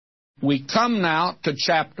we come now to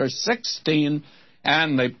chapter 16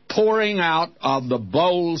 and the pouring out of the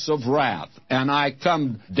bowls of wrath. And I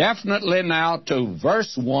come definitely now to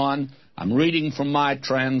verse 1. I'm reading from my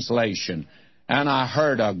translation. And I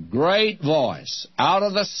heard a great voice out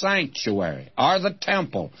of the sanctuary, or the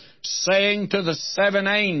temple, saying to the 7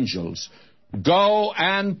 angels, Go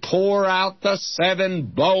and pour out the 7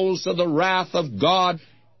 bowls of the wrath of God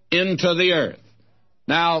into the earth.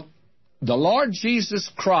 Now, the Lord Jesus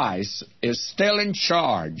Christ is still in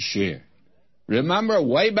charge here. Remember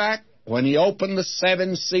way back when He opened the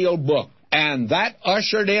 7-seal book, and that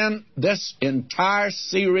ushered in this entire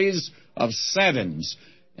series of 7s.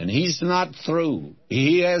 And He's not through.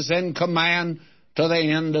 He is in command to the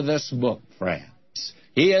end of this book, friends.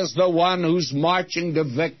 He is the one who's marching to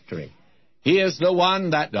victory. He is the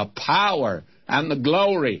one that the power and the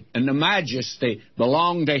glory and the majesty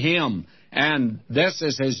belong to Him. And this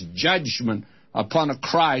is His judgment upon a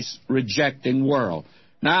Christ-rejecting world.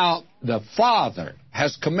 Now, the Father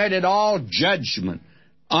has committed all judgment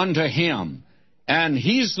unto Him. And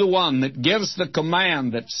He's the one that gives the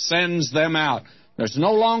command that sends them out. There's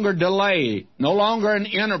no longer delay, no longer an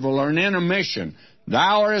interval or an intermission. The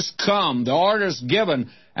hour has come, the order is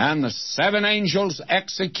given, and the 7 angels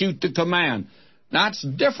execute the command. Now, it's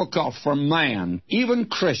difficult for man, even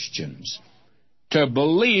Christians, to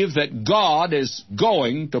believe that God is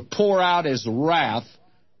going to pour out His wrath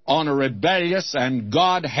on a rebellious and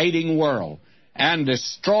God-hating world and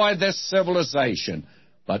destroy this civilization.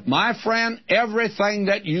 But, my friend, everything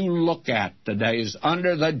that you look at today is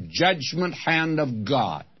under the judgment hand of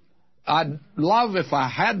God. I'd love, if I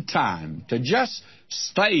had time, to just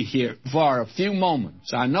stay here for a few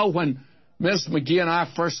moments. I know when Miss McGee and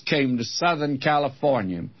I first came to Southern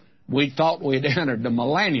California, we thought we'd entered the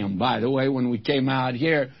millennium, by the way, when we came out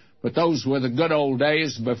here. But those were the good old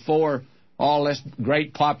days before all this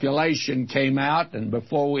great population came out and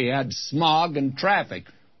before we had smog and traffic.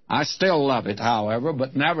 I still love it, however,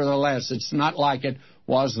 but nevertheless, it's not like it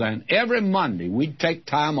was then. Every Monday, we'd take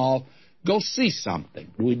time off, go see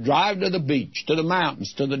something. We'd drive to the beach, to the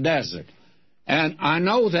mountains, to the desert. And I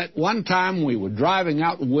know that one time we were driving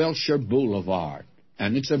out Wilshire Boulevard,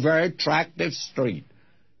 and it's a very attractive street.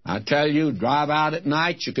 I tell you, drive out at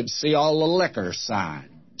night, you could see all the liquor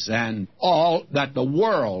signs and all that the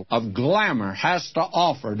world of glamour has to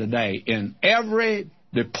offer today in every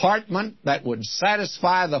department that would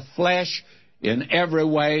satisfy the flesh in every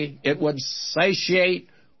way. It would satiate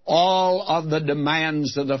all of the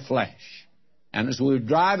demands of the flesh. And as we were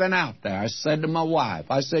driving out there, I said to my wife,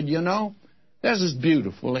 I said, you know, this is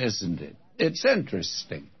beautiful, isn't it? It's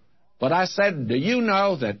interesting. But I said, do you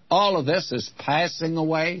know that all of this is passing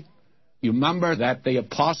away? You remember that the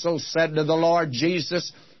apostles said to the Lord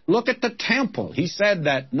Jesus, look at the temple. He said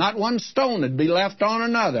that not one stone would be left on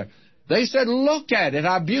another. They said, look at it,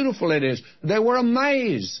 how beautiful it is. They were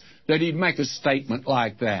amazed that He'd make a statement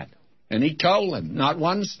like that. And He told them not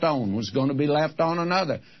one stone was going to be left on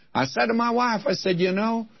another. I said to my wife, I said, you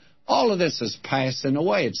know, all of this is passing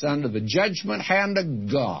away. It's under the judgment hand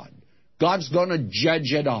of God. God's going to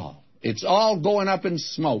judge it all. It's all going up in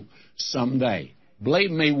smoke someday.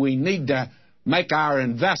 Believe me, we need to make our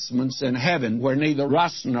investments in heaven where neither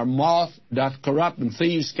rust nor moth doth corrupt and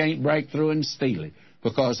thieves can't break through and steal it.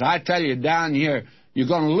 Because I tell you, down here, you're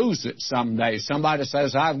going to lose it someday. Somebody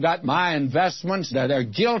says, I've got my investments that are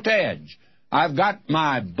gilt edge. I've got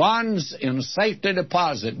my bonds in a safety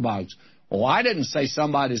deposit box. Oh, I didn't say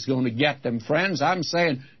somebody's going to get them, friends. I'm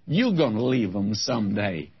saying you're going to leave them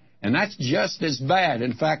someday. And that's just as bad.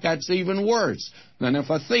 In fact, that's even worse than if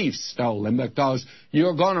a thief stole them, because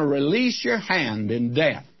you're going to release your hand in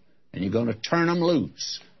death, and you're going to turn them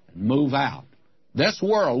loose and move out. This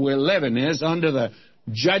world we're living is under the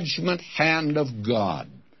judgment hand of God.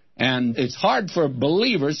 And it's hard for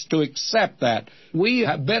believers to accept that. We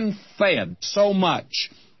have been fed so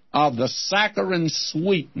much of the saccharine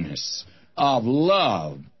sweetness of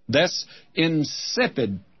love, this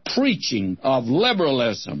insipid preaching of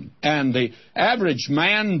liberalism. And the average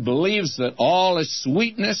man believes that all is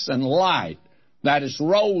sweetness and light, that is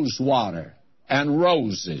rose water and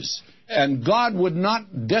roses. And God would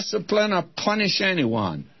not discipline or punish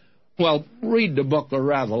anyone. Well, read the book of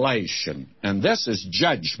Revelation, and this is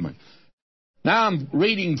judgment. Now I'm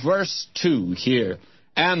reading verse 2 here.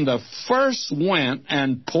 And the first went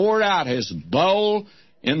and poured out his bowl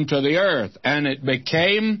into the earth, and it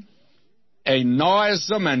became a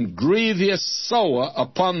noisome and grievous sore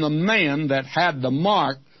upon the men that had the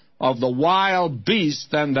mark of the wild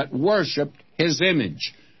beast and that worshipped his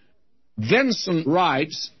image. Vincent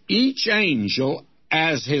writes, each angel,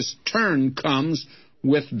 as his turn comes,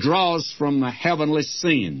 withdraws from the heavenly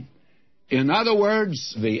scene. In other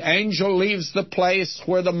words, the angel leaves the place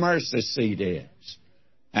where the mercy seat is.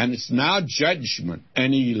 And it's now judgment.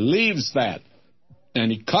 And he leaves that. And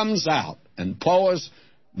he comes out and pours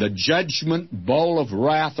the judgment bowl of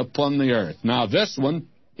wrath upon the earth. Now, this one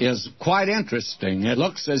is quite interesting. It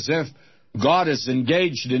looks as if God is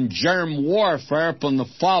engaged in germ warfare upon the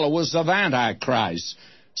followers of Antichrist.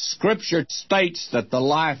 Scripture states that the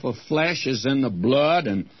life of flesh is in the blood,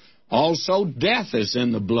 and also death is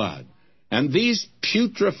in the blood. And these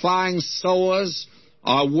putrefying sores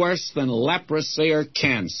are worse than leprosy or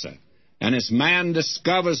cancer. And as man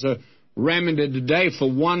discovers a remedy today for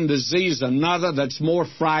one disease, another that's more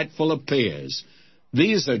frightful appears.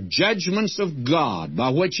 These are judgments of God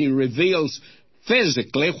by which he reveals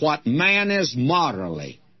physically what man is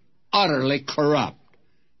morally, utterly corrupt.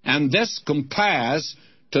 And this compares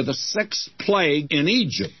to the sixth plague in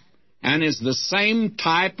Egypt and is the same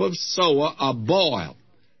type of sower, a boil.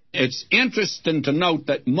 It's interesting to note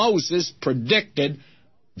that Moses predicted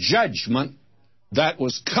judgment that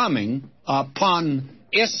was coming upon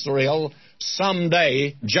Israel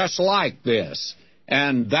someday just like this.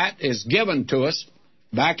 And that is given to us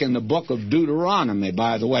back in the book of Deuteronomy,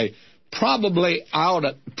 by the way. Probably I ought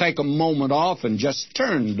to take a moment off and just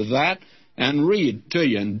turn to that and read to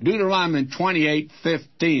you. In Deuteronomy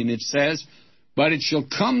 28:15 it says, "But it shall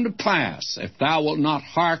come to pass, if thou wilt not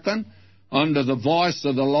hearken unto the voice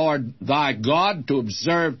of the Lord thy God, to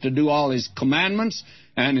observe to do all his commandments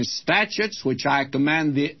and his statutes, which I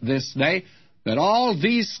command thee this day, that all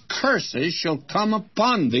these curses shall come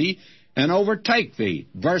upon thee and overtake thee."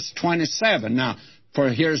 Verse 27, now, for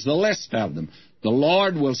here's the list of them. "The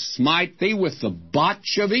Lord will smite thee with the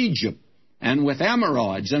botch of Egypt, and with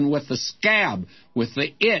hemorrhoids, and with the scab, with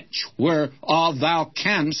the itch, whereof thou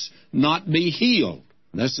canst not be healed."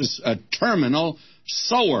 This is a terminal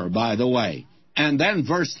sore, by the way. And then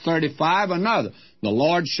verse 35, another. "The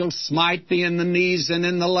Lord shall smite thee in the knees and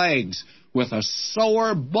in the legs, with a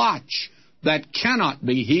sore botch that cannot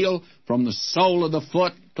be healed from the sole of the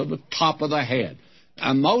foot to the top of the head."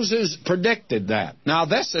 And Moses predicted that. Now,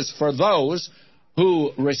 this is for those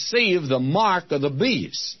who receive the mark of the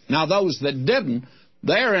beast. Now, those that didn't,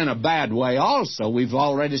 they're in a bad way also. We've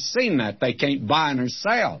already seen that. They can't buy nor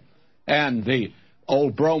sell. And the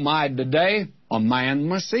old bromide today, a man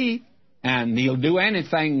must eat, and he'll do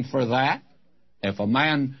anything for that. If a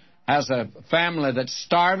man has a family that's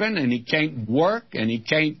starving and he can't work and he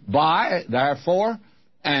can't buy, therefore,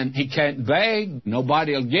 and he can't beg,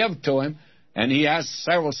 nobody will give to him, and he has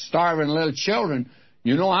several starving little children,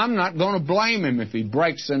 you know, I'm not going to blame him if he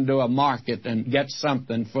breaks into a market and gets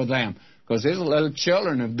something for them, because his little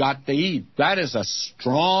children have got to eat. That is a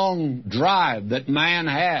strong drive that man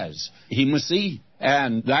has. He must eat.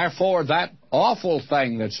 And therefore, that awful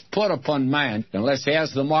thing that's put upon man, unless he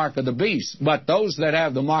has the mark of the beast. But those that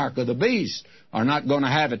have the mark of the beast are not going to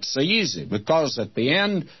have it so easy, because at the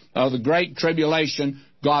end of the Great Tribulation,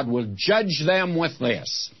 God will judge them with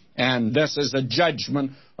this. And this is a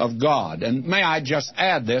judgment of God. And may I just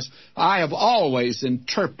add this, I have always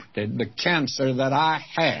interpreted the cancer that I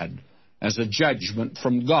had as a judgment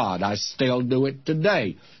from God. I still do it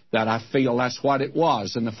today, that I feel that's what it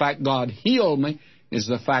was. And the fact God healed me is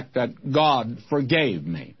the fact that God forgave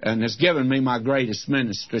me and has given me my greatest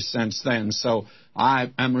ministry since then. So I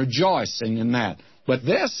am rejoicing in that. But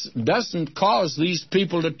this doesn't cause these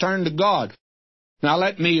people to turn to God. Now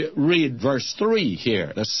let me read verse 3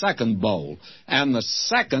 here, the second bowl. "And the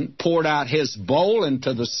second poured out his bowl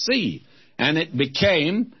into the sea, and it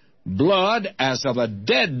became blood as of a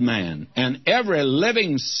dead man, and every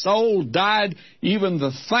living soul died, even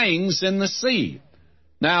the things in the sea."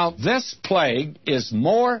 Now, this plague is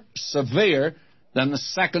more severe than the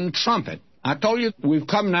second trumpet. I told you we've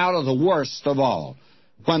come out of the worst of all.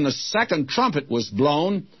 When the second trumpet was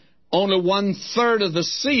blown, only 1/3 of the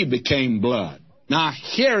sea became blood. Now,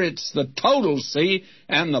 here it's the total sea,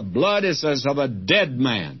 and the blood is as of a dead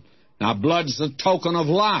man. Now, blood's the token of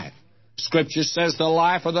life. Scripture says the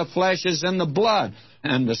life of the flesh is in the blood,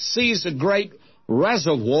 and the sea's a great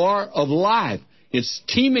reservoir of life. It's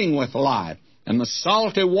teeming with life, and the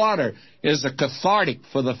salty water is a cathartic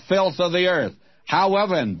for the filth of the earth.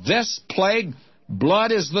 However, in this plague,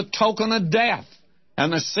 blood is the token of death,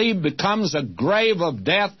 and the sea becomes a grave of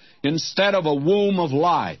death instead of a womb of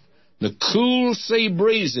life. The cool sea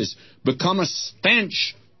breezes become a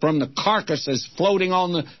stench from the carcasses floating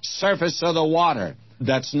on the surface of the water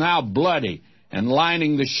that's now bloody and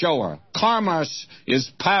lining the shore. Commerce is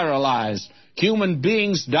paralyzed. Human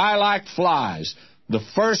beings die like flies. The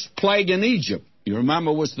first plague in Egypt, you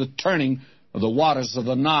remember, was the turning of the waters of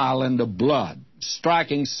the Nile into blood.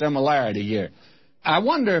 Striking similarity here. I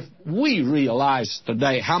wonder if we realize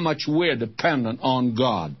today how much we're dependent on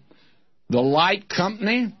God. The light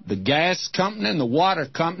company, the gas company, and the water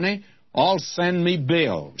company all send me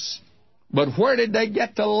bills. But where did they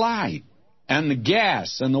get the light and the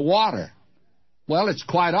gas and the water? Well, it's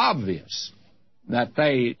quite obvious that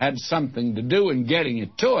they had something to do in getting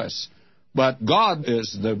it to us. But God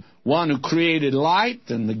is the one who created light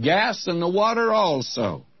and the gas and the water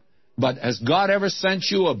also. But has God ever sent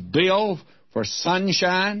you a bill for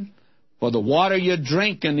sunshine, for the water you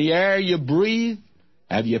drink and the air you breathe?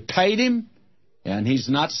 Have you paid Him? And He's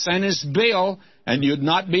not sent His bill, and you'd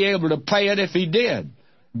not be able to pay it if He did.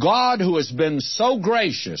 God, who has been so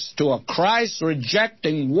gracious to a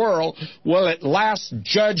Christ-rejecting world, will at last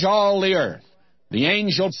judge all the earth. The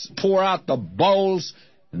angels pour out the bowls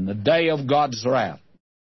in the day of God's wrath.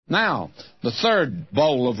 Now, the third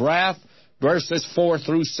bowl of wrath, verses 4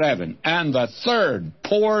 through 7. And the third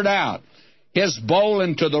poured out his bowl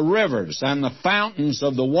into the rivers and the fountains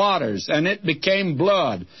of the waters, and it became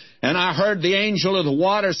blood. And I heard the angel of the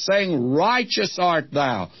waters saying, Righteous art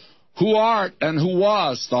thou, who art and who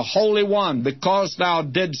was the Holy One, because thou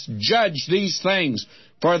didst judge these things.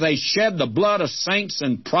 For they shed the blood of saints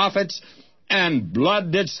and prophets, and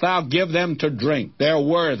blood didst thou give them to drink. They're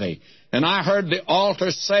worthy. And I heard the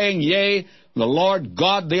altar saying, Yea, the Lord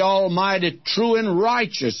God the Almighty, true and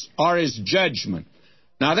righteous are His judgment.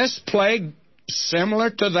 Now this plague, similar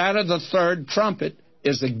to that of the third trumpet,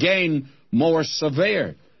 is again more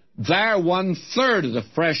severe. There, 1/3 of the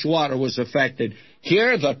fresh water was affected.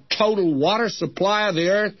 Here, the total water supply of the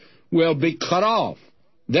earth will be cut off.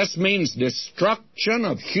 This means destruction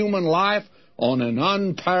of human life on an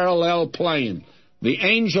unparalleled plane. The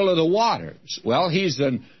angel of the waters, well, he's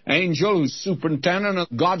an angel who's superintendent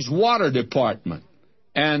of God's water department.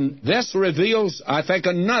 And this reveals, I think,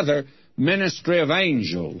 another ministry of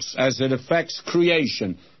angels as it affects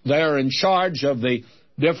creation. They're in charge of the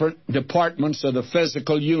different departments of the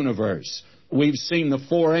physical universe. We've seen the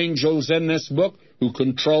 4 angels in this book who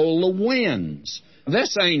control the winds.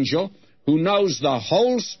 This angel, who knows the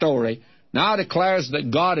whole story, now declares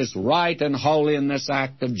that God is right and holy in this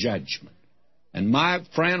act of judgment. And my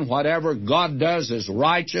friend, whatever God does is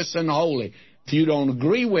righteous and holy. If you don't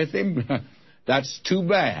agree with Him, that's too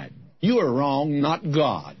bad. You are wrong, not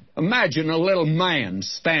God. Imagine a little man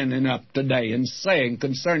standing up today and saying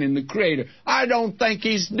concerning the Creator, I don't think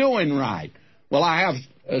He's doing right. Well, I have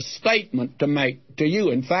a statement to make to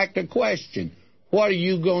you. In fact, a question. What are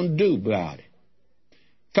you going to do about it?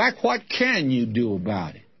 In fact, what can you do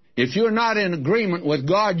about it? If you're not in agreement with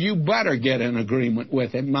God, you better get in agreement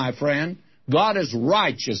with Him, my friend. God is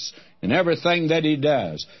righteous in everything that He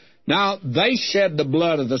does. Now, they shed the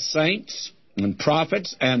blood of the saints and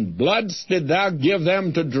prophets, and bloods did thou give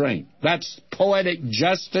them to drink. That's poetic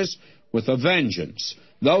justice with a vengeance.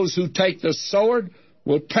 Those who take the sword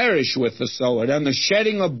will perish with the sword, and the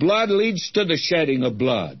shedding of blood leads to the shedding of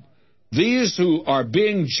blood. These who are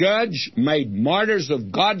being judged made martyrs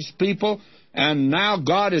of God's people, and now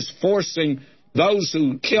God is forcing those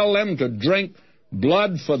who kill them to drink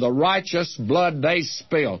blood for the righteous blood they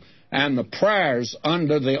spill. And the prayers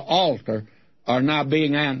under the altar are now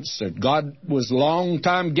being answered. God was a long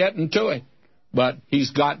time getting to it, but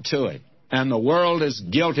He's got to it. And the world is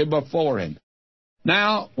guilty before Him.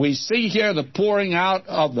 Now, we see here the pouring out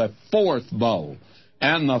of the 4th bowl.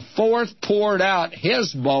 And the 4th poured out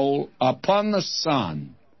his bowl upon the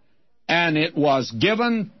sun, and it was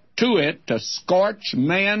given to it to scorch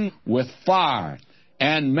men with fire.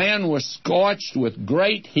 And men were scorched with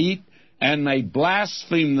great heat, and they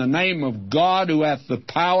blasphemed the name of God who hath the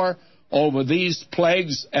power over these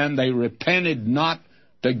plagues, and they repented not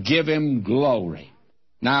to give Him glory.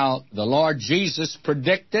 Now, the Lord Jesus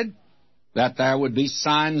predicted that there would be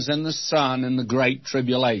signs in the sun in the great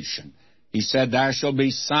tribulation. He said, There shall be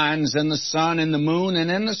signs in the sun, in the moon, and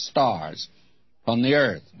in the stars on the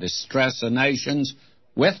earth. Distress of nations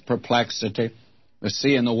with perplexity, the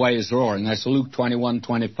sea and the waves roaring. That's Luke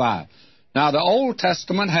 21:25. Now, the Old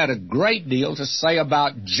Testament had a great deal to say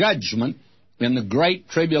about judgment in the great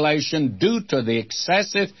tribulation due to the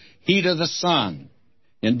excessive heat of the sun.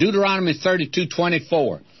 In Deuteronomy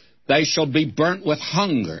 32:24, they shall be burnt with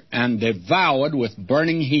hunger and devoured with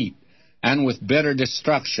burning heat and with bitter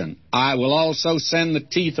destruction. I will also send the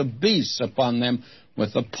teeth of beasts upon them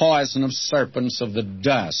with the poison of serpents of the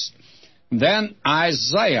dust. Then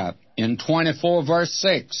Isaiah in 24 verse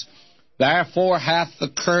 6, Therefore hath the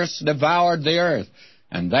curse devoured the earth,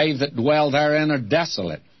 and they that dwell therein are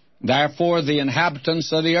desolate. Therefore the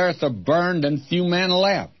inhabitants of the earth are burned, and few men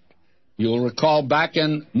left. You'll recall back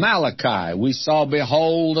in Malachi, we saw,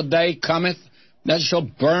 Behold, the day cometh that shall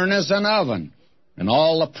burn as an oven, And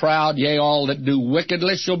all the proud, yea, all that do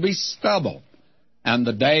wickedly, shall be stubble. And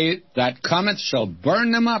the day that cometh shall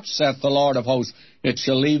burn them up, saith the Lord of hosts. It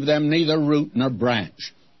shall leave them neither root nor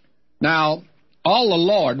branch. Now, all the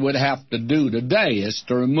Lord would have to do today is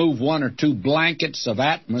to remove 1 or 2 blankets of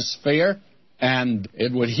atmosphere, and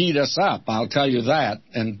it would heat us up, I'll tell you that.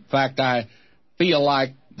 In fact, I feel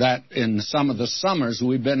like that in some of the summers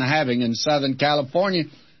we've been having in Southern California,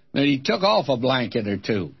 that he took off a blanket or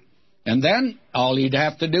 2. And then all he'd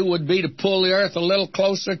have to do would be to pull the earth a little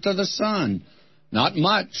closer to the sun. Not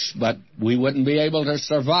much, but we wouldn't be able to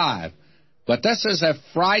survive. But this is a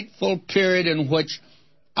frightful period in which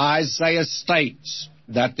Isaiah states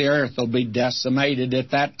that the earth will be decimated at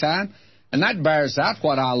that time. And that bears out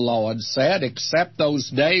what our Lord said, except those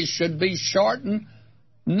days should be shortened,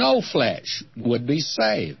 no flesh would be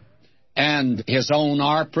saved. And his own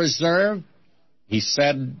are preserved. He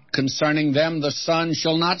said concerning them, the sun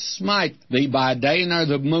shall not smite thee by day, nor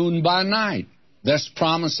the moon by night. This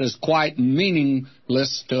promise is quite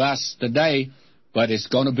meaningless to us today, but it's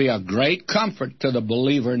going to be a great comfort to the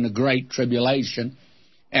believer in the Great Tribulation.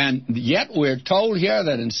 And yet we're told here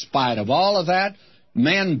that in spite of all of that,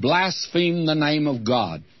 men blaspheme the name of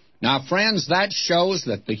God. Now, friends, that shows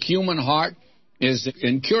that the human heart is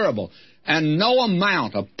incurable, and no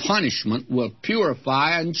amount of punishment will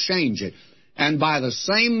purify and change it. And by the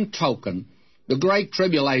same token, the Great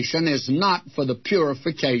Tribulation is not for the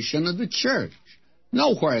purification of the church.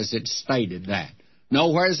 Nowhere is it stated that.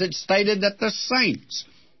 Nowhere is it stated that the saints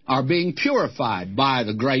are being purified by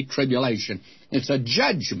the Great Tribulation. It's a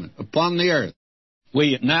judgment upon the earth.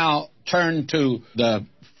 We now turn to the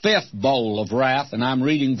 5th bowl of wrath, and I'm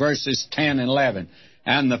reading verses 10 and 11.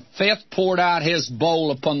 And the 5th poured out his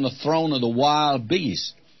bowl upon the throne of the wild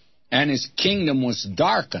beast, and his kingdom was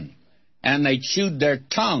darkened, and they chewed their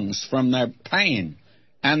tongues from their pain,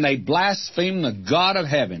 and they blasphemed the God of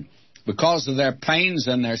heaven because of their pains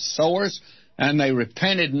and their sores, and they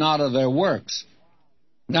repented not of their works.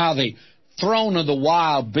 Now, the throne of the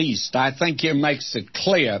wild beast, I think here makes it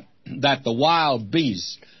clear that the wild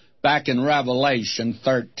beast, back in Revelation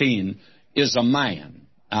 13, is a man.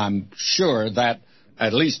 I'm sure that,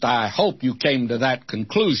 at least I hope you came to that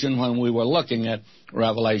conclusion when we were looking at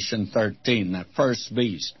Revelation 13, that first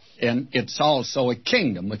beast. And it's also a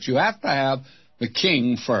kingdom, but you have to have the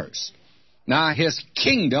king first. Now, his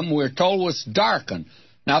kingdom, we're told, was darkened.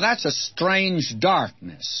 Now, that's a strange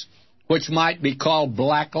darkness, which might be called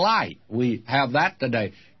black light. We have that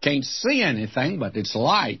today. Can't see anything, but it's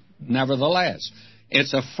light, nevertheless.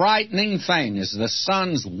 It's a frightening thing. As the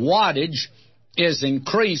sun's wattage is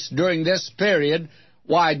increased during this period,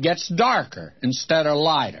 why, it gets darker instead of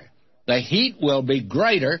lighter. The heat will be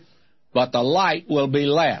greater, but the light will be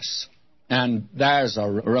less. And there's a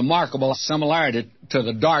remarkable similarity to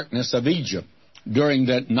the darkness of Egypt during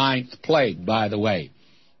the 9th plague, by the way.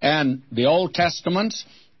 And the Old Testament's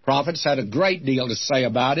prophets had a great deal to say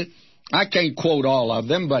about it. I can't quote all of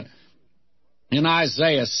them, but in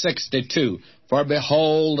Isaiah 62, for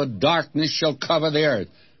behold, the darkness shall cover the earth,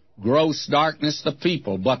 gross darkness the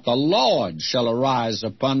people, but the Lord shall arise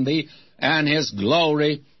upon thee, and his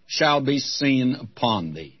glory shall be seen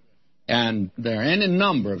upon thee. And there are any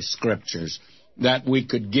number of scriptures that we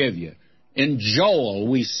could give you. In Joel,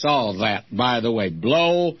 we saw that, by the way.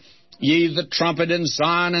 Blow ye the trumpet in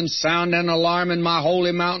Zion, and sound an alarm in my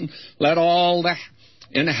holy mountain. Let all the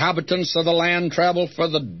inhabitants of the land travel, for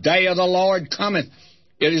the day of the Lord cometh.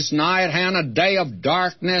 It is nigh at hand, a day of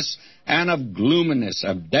darkness and of gloominess,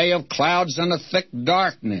 a day of clouds and a thick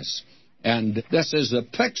darkness. And this is a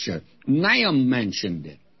picture. Nahum mentioned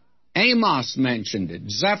it. Amos mentioned it.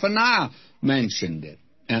 Zephaniah mentioned it.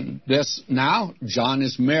 And this now, John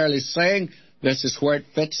is merely saying this is where it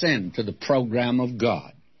fits into the program of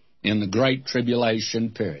God in the Great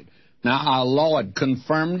Tribulation period. Now, our Lord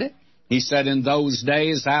confirmed it. He said, in those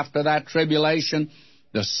days after that tribulation,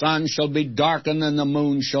 the sun shall be darkened and the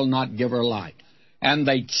moon shall not give her light. And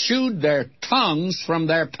they chewed their tongues from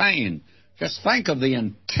their pain. Just think of the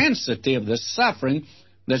intensity of the suffering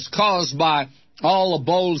that's caused by all the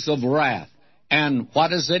bowls of wrath. And what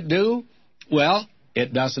does it do? Well,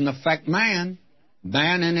 it doesn't affect man.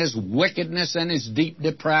 Man in his wickedness and his deep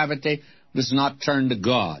depravity does not turn to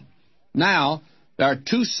God. Now, there are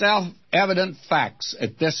two self-evident facts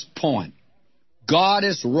at this point. God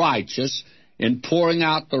is righteous in pouring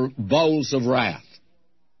out the bowls of wrath.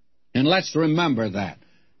 And let's remember that.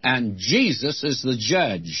 And Jesus is the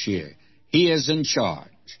judge here. He is in charge.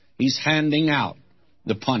 He's handing out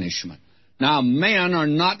the punishment. Now, men are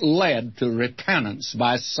not led to repentance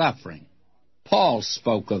by suffering. Paul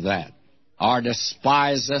spoke of that. Or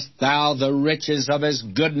despisest thou the riches of his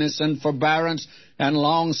goodness and forbearance, and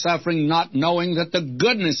long-suffering, not knowing that the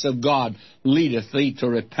goodness of God leadeth thee to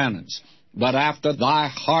repentance. But after thy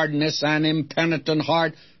hardness and impenitent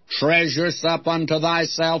heart, treasurest up unto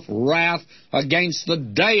thyself wrath against the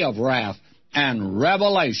day of wrath, and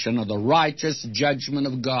revelation of the righteous judgment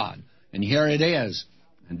of God. And here it is.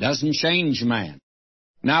 It doesn't change man.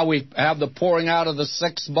 Now we have the pouring out of the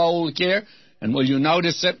sixth bowl here, and will you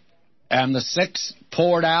notice it? And the sixth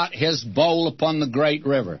poured out his bowl upon the great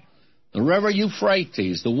river. The river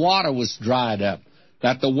Euphrates, the water was dried up,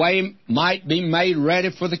 that the way might be made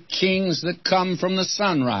ready for the kings that come from the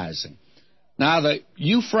sun rising. Now the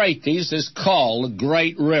Euphrates is called the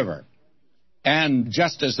great river, and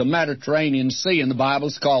just as the Mediterranean Sea in the Bible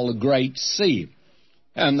is called the Great Sea.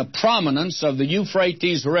 And the prominence of the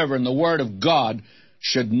Euphrates River in the Word of God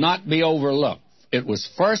should not be overlooked. It was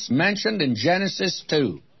first mentioned in Genesis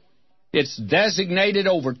 2. It's designated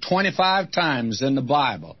over 25 times in the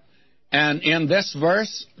Bible. And in this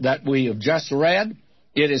verse that we have just read,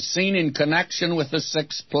 it is seen in connection with the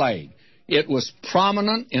sixth plague. It was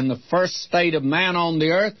prominent in the first state of man on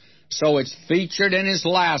the earth, so it's featured in his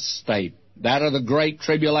last state, that of the Great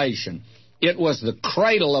Tribulation. It was the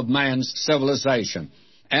cradle of man's civilization.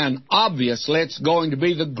 And obviously it's going to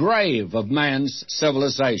be the grave of man's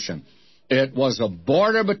civilization. It was a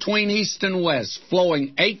border between east and west,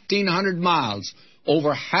 flowing 1,800 miles,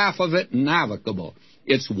 over half of it navigable.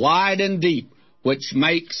 It's wide and deep, which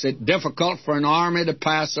makes it difficult for an army to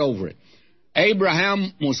pass over it.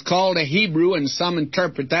 Abraham was called a Hebrew, and some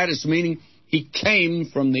interpret that as meaning he came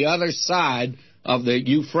from the other side of the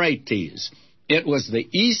Euphrates. It was the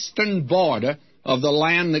eastern border of the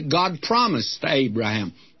land that God promised to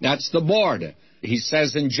Abraham. That's the border. He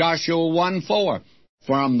says in Joshua 1:4,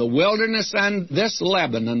 from the wilderness and this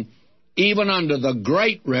Lebanon, even unto the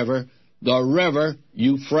great river, the river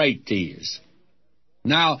Euphrates.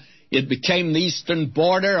 Now, it became the eastern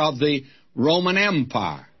border of the Roman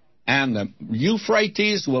Empire, and the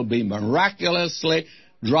Euphrates will be miraculously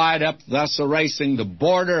dried up, thus erasing the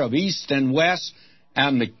border of east and west,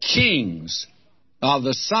 and the kings of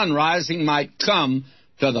the sun rising might come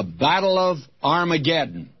to the battle of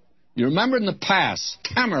Armageddon. You remember in the past,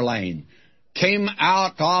 Tamerlane came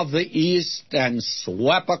out of the east and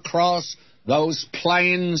swept across those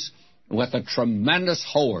plains with a tremendous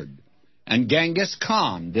horde. And Genghis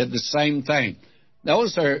Khan did the same thing.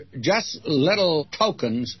 Those are just little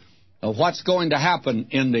tokens of what's going to happen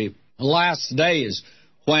in the last days,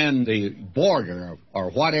 when the border,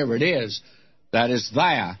 or whatever it is, that is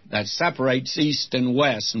there, that separates east and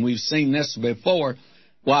west, and we've seen this before,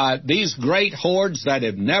 why, these great hordes that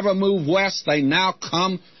have never moved west, they now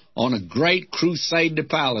come on a great crusade to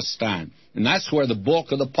Palestine. And that's where the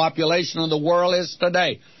bulk of the population of the world is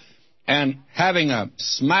today. And having a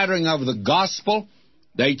smattering of the gospel,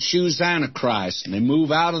 they choose Antichrist, and they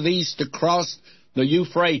move out of the east across the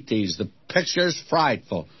Euphrates. The picture's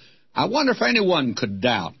frightful. I wonder if anyone could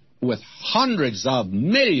doubt, with hundreds of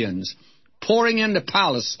millions pouring into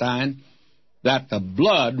Palestine, that the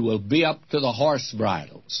blood will be up to the horse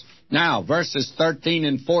bridles. Now, verses 13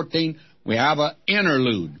 and 14, we have an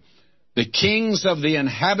interlude. The kings of the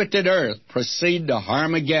inhabited earth proceed to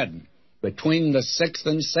Armageddon. Between the sixth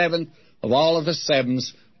and seventh of all of the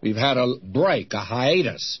sevens, we've had a break, a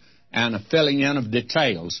hiatus, and a filling in of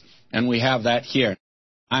details, and we have that here.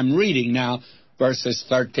 I'm reading now verses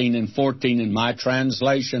 13 and 14 in my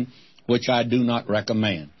translation, which I do not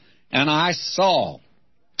recommend. And I saw,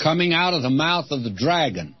 coming out of the mouth of the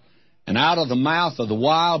dragon, and out of the mouth of the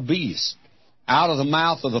wild beast, out of the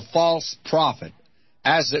mouth of the false prophet,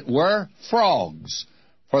 as it were frogs,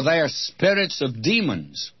 for they are spirits of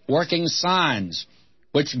demons, working signs,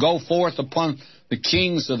 which go forth upon the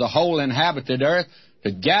kings of the whole inhabited earth,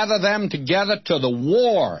 to gather them together to the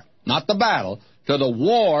war, not the battle, to the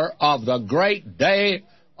war of the great day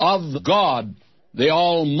of God, the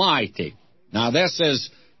Almighty. Now this is,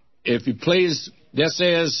 if you please, this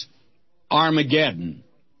is Armageddon,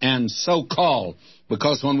 and so called,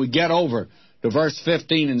 because when we get over to verse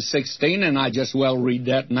 15 and 16, and I just well read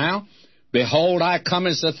that now, behold, I come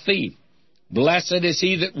as a thief. Blessed is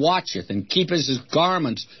he that watcheth, and keepeth his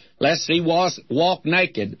garments, lest he walk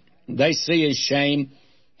naked. They see his shame.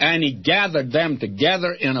 And he gathered them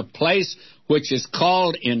together in a place which is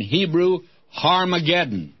called in Hebrew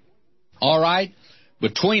Armageddon. All right?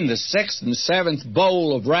 Between the sixth and seventh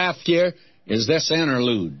bowl of wrath here is this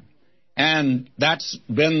interlude. And that's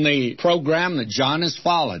been the program that John has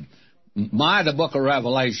followed. The book of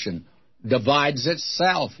Revelation divides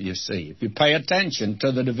itself, you see, if you pay attention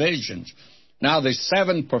to the divisions. Now, the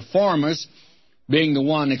seven performers being the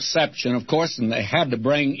one exception, of course, and they had to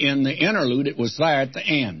bring in the interlude. It was there at the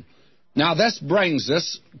end. Now, this brings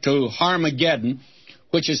us to Armageddon,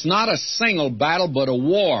 which is not a single battle, but a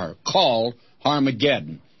war called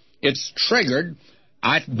Armageddon. It's triggered,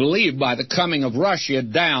 I believe, by the coming of Russia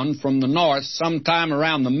down from the north sometime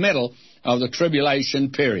around the middle of the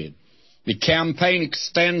tribulation period. The campaign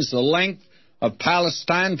extends the length of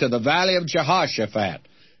Palestine to the valley of Jehoshaphat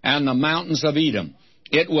and the mountains of Edom.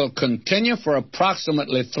 It will continue for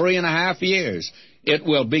approximately 3.5 years. It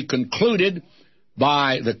will be concluded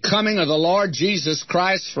by the coming of the Lord Jesus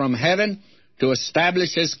Christ from heaven to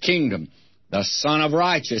establish His kingdom. The Son of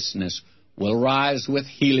Righteousness will rise with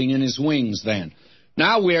healing in His wings then.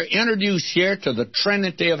 Now we are introduced here to the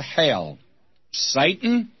trinity of hell: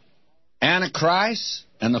 Satan, Antichrist,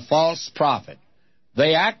 and the false prophet.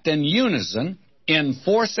 They act in unison in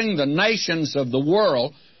forcing the nations of the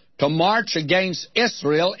world to march against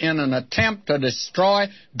Israel in an attempt to destroy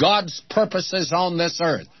God's purposes on this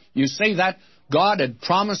earth. You see that God had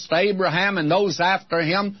promised Abraham and those after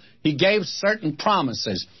him. He gave certain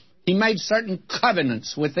promises. He made certain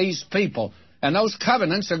covenants with these people, and those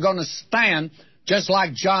covenants are going to stand just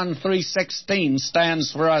like John 3:16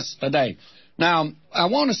 stands for us today. Now, I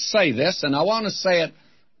want to say this, and I want to say it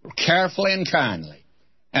carefully and kindly,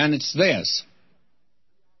 and it's this: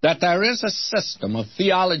 that there is a system of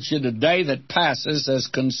theology today that passes as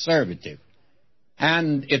conservative.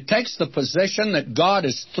 And it takes the position that God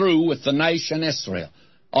is through with the nation Israel.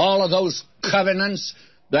 All of those covenants,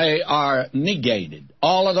 they are negated.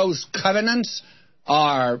 All of those covenants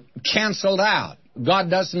are canceled out.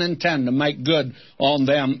 God doesn't intend to make good on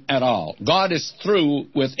them at all. God is through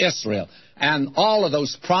with Israel. And all of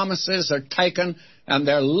those promises are taken, and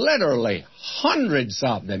there are literally hundreds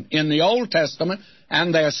of them in the Old Testament,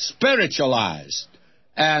 and they're spiritualized.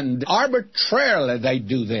 And arbitrarily they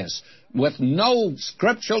do this, with no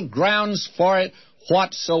scriptural grounds for it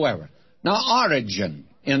whatsoever. Now, Origen,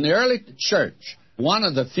 in the early church, one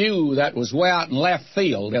of the few that was way out in left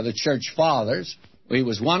field of the church fathers, he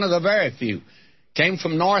was one of the very few, came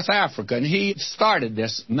from North Africa, and he started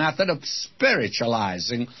this method of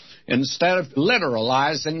spiritualizing instead of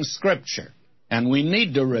literalizing Scripture. And we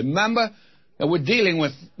need to remember that we're dealing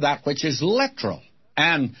with that which is literal.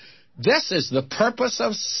 And this is the purpose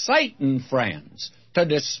of Satan, friends, to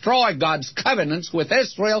destroy God's covenants with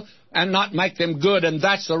Israel and not make them good. And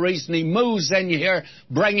that's the reason he moves in here,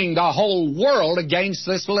 bringing the whole world against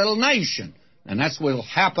this little nation. And that's what will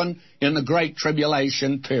happen in the Great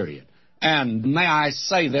Tribulation period. And may I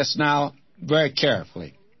say this now very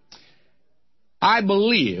carefully. I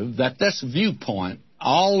believe that this viewpoint,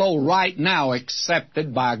 although right now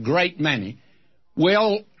accepted by a great many,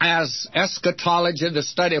 will, as eschatology, the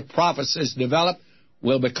study of prophecies, develop,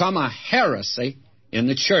 will become a heresy in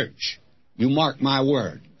the church. You mark my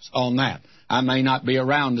words on that. I may not be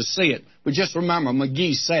around to see it, but just remember,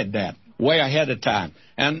 McGee said that way ahead of time.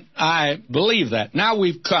 And I believe that. Now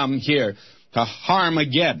we've come here to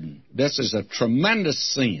Armageddon. This is a tremendous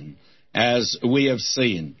scene, as we have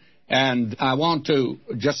seen. And I want to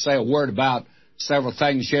just say a word about several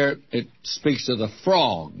things here. It speaks of the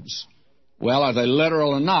frogs. Well, are they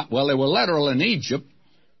literal or not? Well, they were literal in Egypt,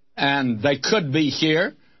 and they could be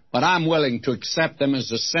here, but I'm willing to accept them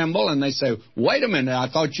as a symbol. And they say, wait a minute, I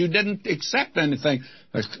thought you didn't accept anything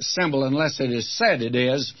a symbol unless it is said it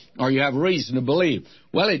is, or you have reason to believe.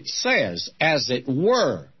 Well, it says, as it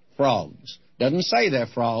were, frogs. Doesn't say they're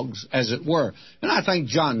frogs, as it were. And I think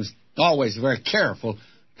John's always very careful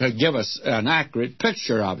to give us an accurate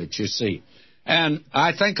picture of it, you see. And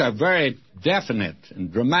I think a very definite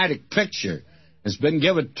and dramatic picture has been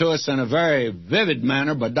given to us in a very vivid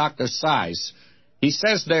manner by Dr. Seiss. He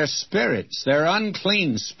says they're spirits, they're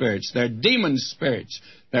unclean spirits, they're demon spirits.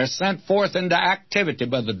 They're sent forth into activity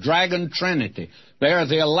by the dragon trinity. They are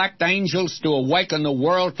the elect angels to awaken the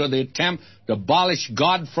world to the attempt to abolish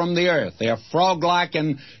God from the earth. They are frog-like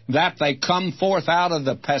in that they come forth out of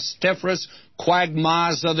the pestiferous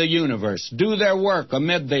quagmires of the universe, do their work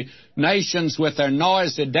amid the nations with their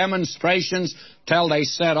noisy demonstrations till they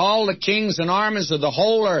set all the kings and armies of the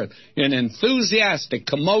whole earth in enthusiastic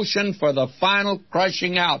commotion for the final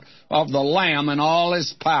crushing out of the Lamb and all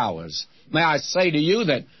his powers. May I say to you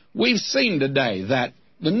that we've seen today that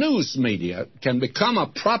the news media can become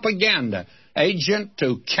a propaganda agent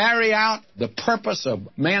to carry out the purpose of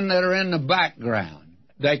men that are in the background.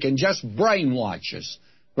 They can just brainwash us,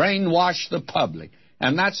 brainwash the public.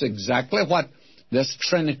 And that's exactly what this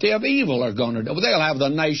trinity of evil are going to do. They'll have the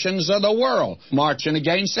nations of the world marching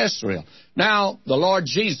against Israel. Now, the Lord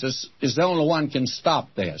Jesus is the only one can stop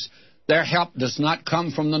this. Their help does not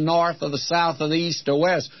come from the north or the south or the east or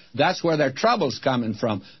west. That's where their trouble's coming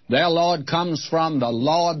from. Their Lord comes from the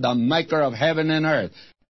Lord, the maker of heaven and earth.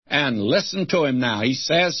 And listen to him now. He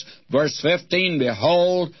says, verse 15,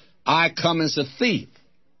 Behold, I come as a thief.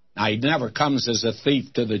 Now, he never comes as a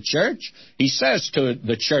thief to the church. He says to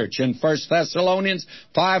the church in 1 Thessalonians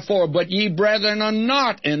 5:4, But ye, brethren, are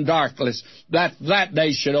not in darkness, that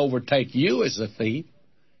day should overtake you as a thief.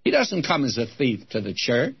 He doesn't come as a thief to the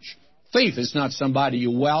church. Thief is not somebody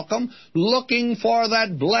you welcome, looking for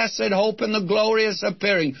that blessed hope and the glorious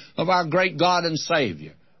appearing of our great God and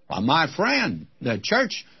Savior. Well, my friend, the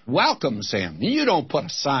church welcomes him. You don't put a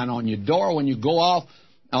sign on your door when you go off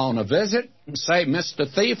on a visit and say,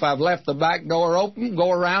 Mr. Thief, I've left the back door open.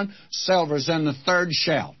 Go around. Silver's in the third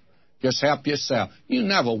shelf. Just help yourself. You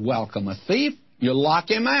never welcome a thief. You lock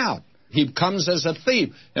him out. He comes as a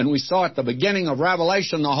thief. And we saw at the beginning of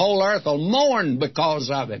Revelation, the whole earth will mourn because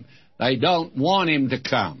of him. They don't want him to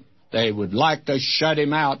come. They would like to shut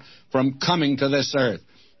him out from coming to this earth.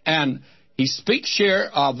 And he speaks here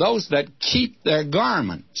of those that keep their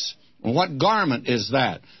garments. And what garment is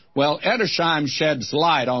that? Well, Edersheim sheds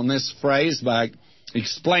light on this phrase by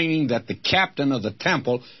explaining that the captain of the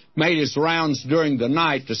temple made his rounds during the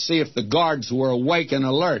night to see if the guards were awake and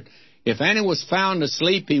alert. If any was found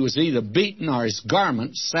asleep, he was either beaten or his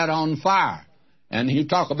garments set on fire. And you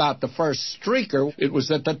talk about the first streaker, it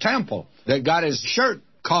was at the temple that got his shirt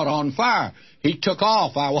caught on fire. He took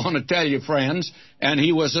off, I want to tell you, friends, and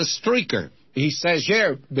he was a streaker. He says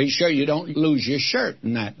here, be sure you don't lose your shirt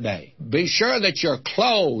in that day. Be sure that you're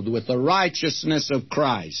clothed with the righteousness of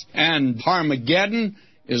Christ. And Armageddon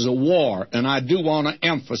is a war, and I do want to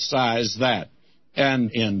emphasize that.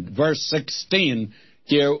 And in verse 16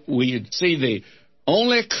 here, we see the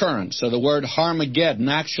only occurrence of the word Armageddon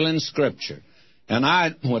actually in Scripture. And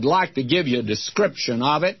I would like to give you a description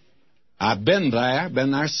of it. I've been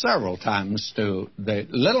there several times, to the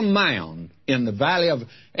little mound in the valley of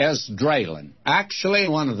Esdraelon. Actually,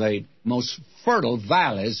 one of the most fertile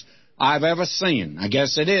valleys I've ever seen. I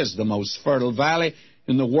guess it is the most fertile valley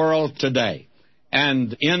in the world today.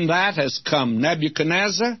 And in that has come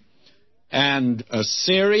Nebuchadnezzar and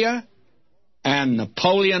Assyria, and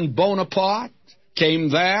Napoleon Bonaparte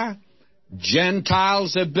came there.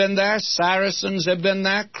 Gentiles have been there. Saracens have been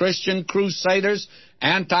there. Christian crusaders,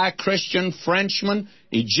 anti-Christian Frenchmen,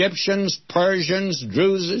 Egyptians, Persians,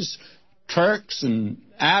 Druzes, Turks, and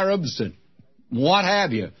Arabs, and what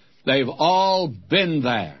have you. They've all been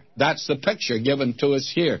there. That's the picture given to us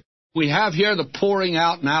here. We have here the pouring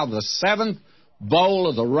out now of the seventh bowl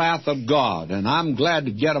of the wrath of God, and I'm glad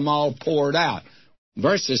to get them all poured out.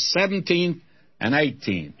 Verses 17 and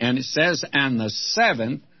 18, and it says, And the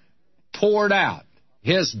seventh poured out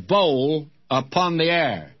his bowl upon the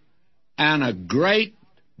air, and a great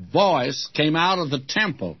voice came out of the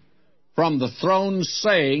temple from the throne,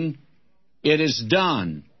 saying, It is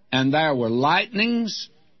done. And there were lightnings,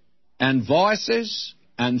 and voices,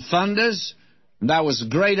 and thunders, and there was a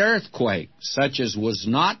great earthquake, such as was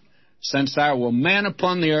not, since there were men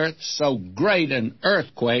upon the earth, so great an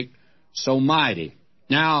earthquake, so mighty.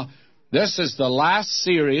 Now, this is the last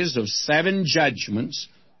series of 7 judgments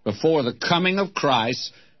before the coming of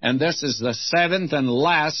Christ, and this is the 7th and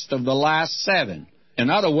last of the last 7. In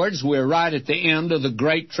other words, we're right at the end of the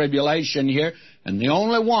Great Tribulation here, and the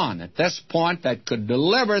only one at this point that could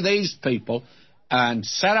deliver these people and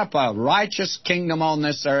set up a righteous kingdom on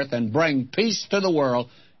this earth and bring peace to the world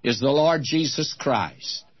is the Lord Jesus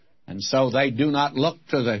Christ. And so they do not look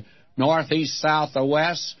to the north, east, south, or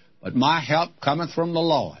west, but my help cometh from the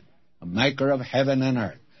Lord, the maker of heaven and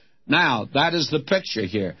earth. Now, that is the picture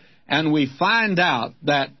here. And we find out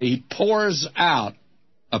that he pours out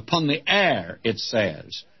upon the air, it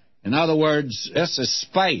says. In other words, this is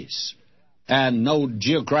space, and no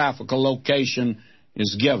geographical location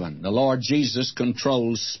is given. The Lord Jesus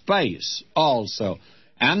controls space also.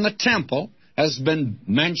 And the temple has been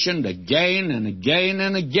mentioned again and again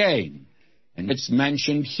and again. And it's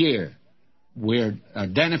mentioned here. We're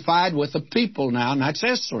identified with the people now, and that's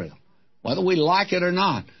Israel. Whether we like it or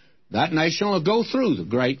not, that nation will go through the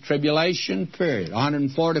Great Tribulation period.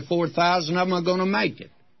 144,000 of them are going to make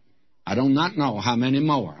it. I do not know how many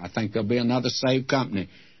more. I think there'll be another saved company.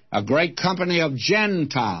 A great company of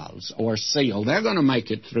Gentiles or sealed. They're going to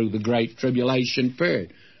make it through the Great Tribulation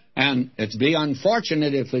period. And it'd be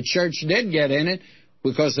unfortunate if the church did get in it,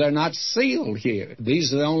 because they're not sealed here.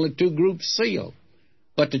 These are the only 2 groups sealed.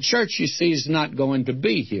 But the church, you see, is not going to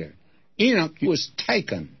be here. Enoch was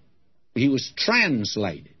taken. He was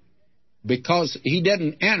translated because he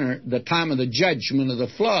didn't enter the time of the judgment of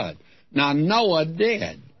the flood. Now, Noah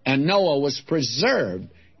did, and Noah was preserved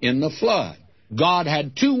in the flood. God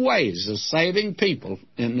had 2 ways of saving people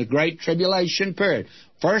in the Great Tribulation period.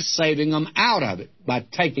 First, saving them out of it by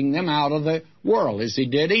taking them out of the world as he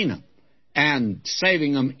did Enoch, and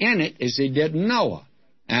saving them in it as he did Noah.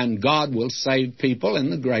 And God will save people in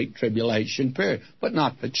the Great Tribulation period, but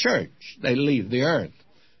not the church. They leave the earth.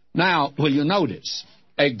 Now, will you notice,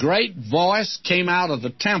 a great voice came out of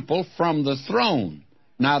the temple from the throne.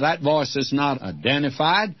 Now, that voice is not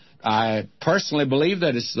identified. I personally believe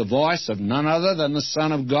that it's the voice of none other than the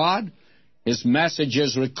Son of God. His message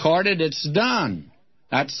is recorded. It's done.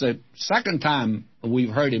 That's the second time we've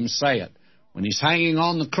heard him say it. When he's hanging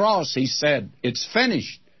on the cross, he said, it's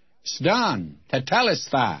finished. It's done.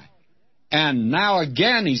 Tetelestai. And now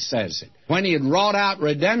again he says it. When he had wrought out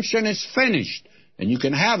redemption, it's finished. And you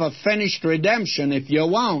can have a finished redemption if you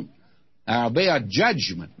won't. There'll be a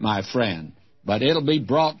judgment, my friend, but it'll be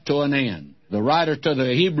brought to an end. The writer to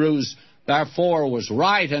the Hebrews, therefore, was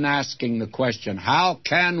right in asking the question, how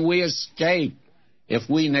can we escape if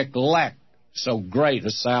we neglect so great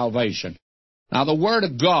a salvation? Now, the Word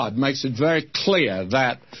of God makes it very clear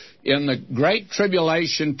that in the Great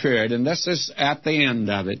Tribulation period, and this is at the end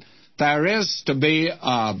of it, there is to be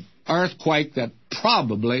an earthquake that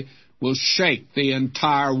probably will shake the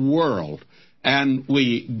entire world. And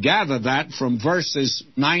we gather that from verses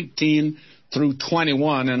 19 through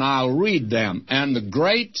 21, and I'll read them. And the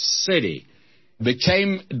great city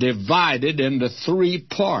became divided into three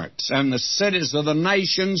parts, and the cities of the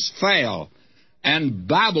nations fell. And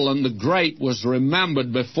Babylon the Great was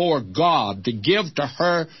remembered before God to give to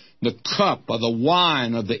her the cup of the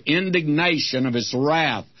wine of the indignation of his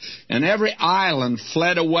wrath. And every island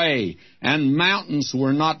fled away, and mountains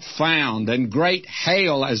were not found, and great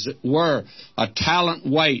hail, as it were, a talent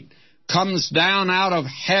weight, comes down out of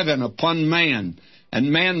heaven upon man.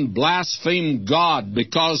 And men blaspheme God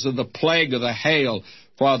because of the plague of the hail,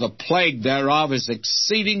 for the plague thereof is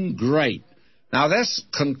exceeding great. Now, this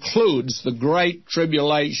concludes the Great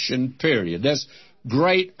Tribulation period, this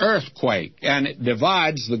great earthquake, and it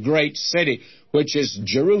divides the great city, which is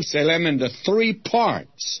Jerusalem, into three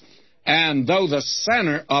parts. And though the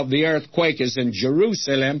center of the earthquake is in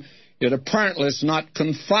Jerusalem, it apparently is not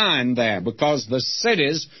confined there, because the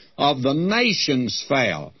cities of the nations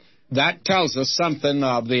fell. That tells us something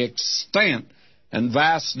of the extent and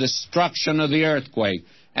vast destruction of the earthquake.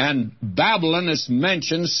 And Babylon is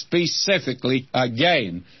mentioned specifically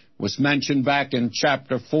again. Was mentioned back in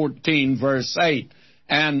chapter 14, verse 8.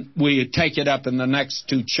 And we take it up in the next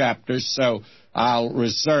two chapters, so I'll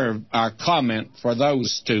reserve our comment for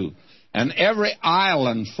those two. And every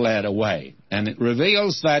island fled away. And it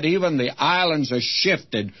reveals that even the islands are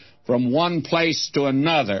shifted from one place to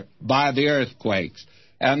another by the earthquakes.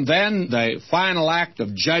 And then the final act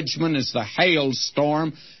of judgment is the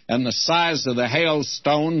hailstorm, and the size of the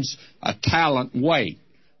hailstones a talent weight.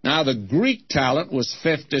 Now, the Greek talent was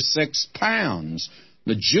 56 pounds.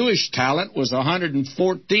 The Jewish talent was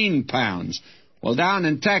 114 pounds. Well, down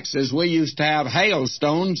in Texas, we used to have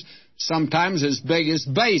hailstones sometimes as big as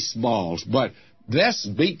baseballs, but this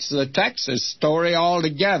beats the Texas story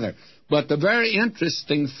altogether. But the very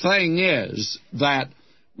interesting thing is that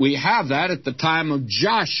we have that at the time of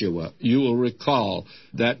Joshua. You will recall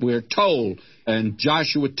that we're told in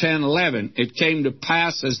Joshua 10:11, it came to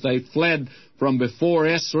pass as they fled from before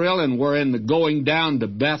Israel and were in the going down to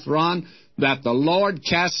Bethron, that the Lord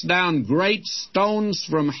cast down great stones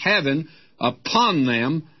from heaven upon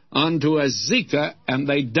them unto Azekah, and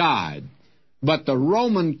they died. But the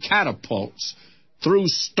Roman catapults threw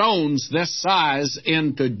stones this size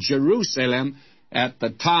into Jerusalem at the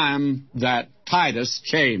time that Titus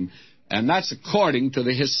came. And that's according to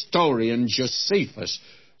the historian Josephus.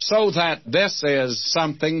 So that this is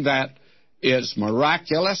something that is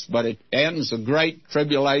miraculous, but it ends a great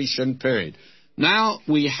tribulation period. Now,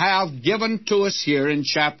 we have given to us here in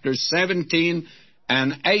chapters 17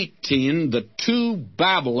 and 18 the two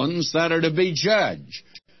Babylons that are to be judged.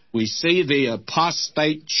 We see the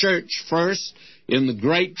apostate church first in the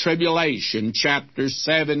Great Tribulation, chapter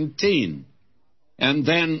 17. And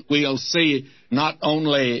then we'll see not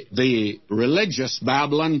only the religious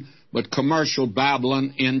Babylon, but commercial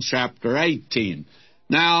Babylon in chapter 18.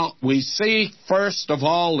 Now, we see, first of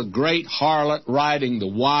all, the great harlot riding the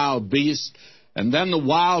wild beast, and then the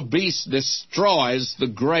wild beast destroys the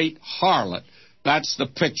great harlot. That's the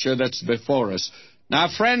picture that's before us. Now,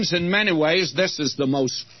 friends, in many ways, this is the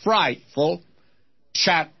most frightful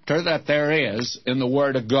chapter that there is in the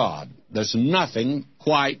Word of God. There's nothing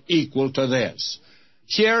quite equal to this.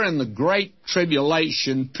 Here in the Great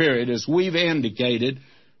Tribulation period, as we've indicated,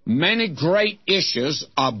 many great issues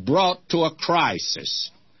are brought to a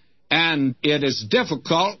crisis, and it is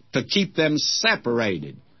difficult to keep them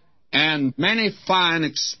separated. And many fine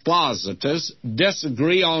expositors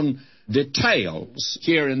disagree on details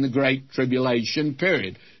here in the Great Tribulation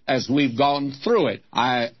period. As we've gone through it,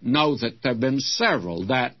 I know that there have been several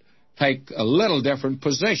that take a little different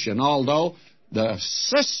position, although the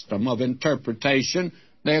system of interpretation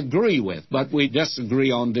they agree with, but we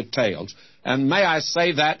disagree on details. And may I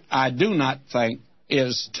say that I do not think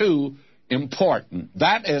is too important.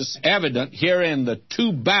 That is evident here in the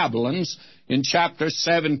two Babylons in chapters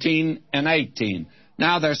 17 and 18.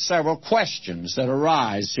 Now, there are several questions that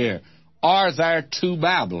arise here. Are there two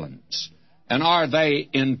Babylons? And are they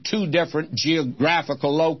in two different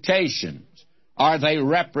geographical locations? Are they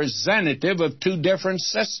representative of two different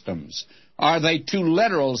systems? Are they two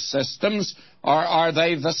literal systems, or are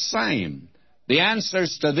they the same? The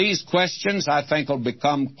answers to these questions, I think, will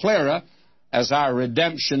become clearer as our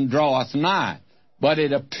redemption draweth nigh. But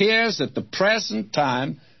it appears at the present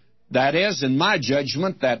time, that is, in my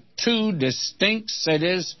judgment, that two distinct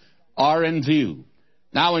cities are in view.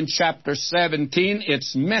 Now, in chapter 17,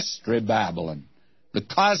 it's Mystery Babylon, the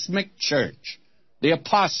cosmic church, the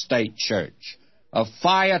apostate church of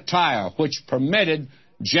Thyatira, which permitted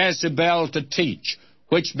Jezebel to teach,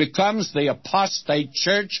 which becomes the apostate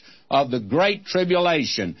church of the Great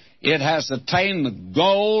Tribulation. It has attained the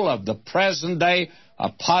goal of the present-day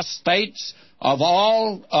apostates of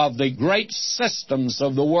all of the great systems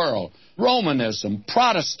of the world: Romanism,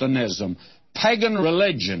 Protestantism, pagan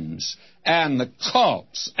religions, and the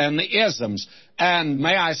cults and the isms. And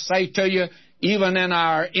may I say to you, even in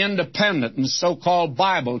our independent and so-called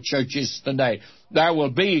Bible churches today, there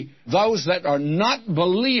will be those that are not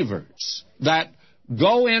believers that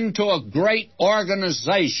go into a great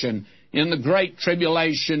organization in the Great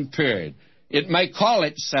Tribulation period. It may call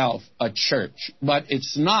itself a church, but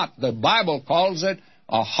it's not. The Bible calls it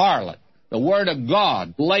a harlot. The Word of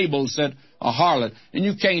God labels it a harlot, and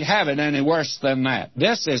you can't have it any worse than that.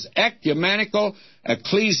 This is ecumenical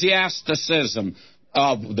ecclesiasticism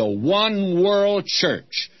of the one world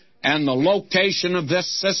church. And the location of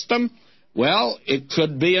this system, well, it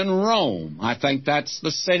could be in Rome. I think that's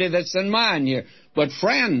the city that's in mind here. But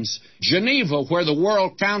friends, Geneva, where the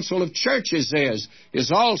World Council of Churches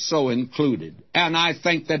is also included. And I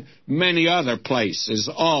think that many other places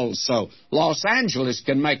also. Los Angeles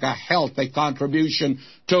can make a healthy contribution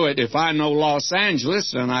to it. If I know Los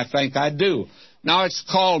Angeles, and I think I do. Now, it's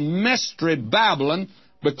called Mystery Babylon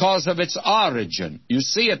because of its origin. You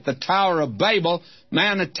see, at the Tower of Babel,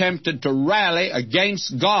 man attempted to rally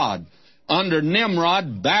against God. Under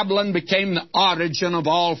Nimrod, Babylon became the origin of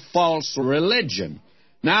all false religion.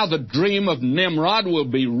 Now the dream of Nimrod will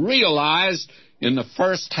be realized in the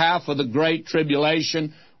first half of the Great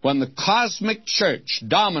Tribulation, when the cosmic church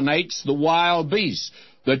dominates the wild beasts.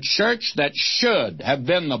 The church that should have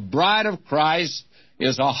been the bride of Christ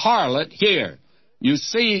is a harlot here. You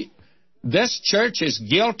see, this church is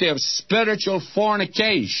guilty of spiritual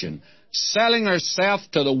fornication, selling herself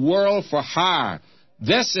to the world for hire.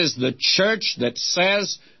 This is the church that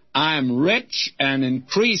says, I am rich and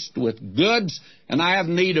increased with goods, and I have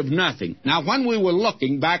need of nothing. Now, when we were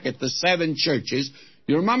looking back at the seven churches,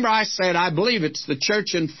 you remember I said I believe it's the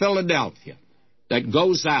church in Philadelphia that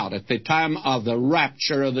goes out at the time of the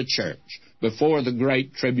rapture of the church, before the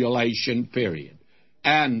Great Tribulation period.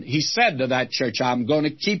 And he said to that church, I'm going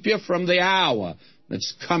to keep you from the hour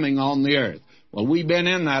that's coming on the earth. Well, we've been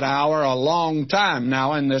in that hour a long time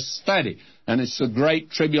now in this study, and it's the Great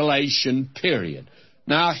Tribulation period.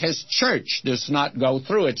 Now, his church does not go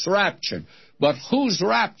through. It's raptured. But who's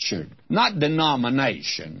raptured? Not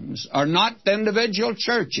denominations, or not individual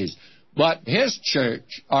churches, but his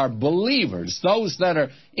church are believers, those that are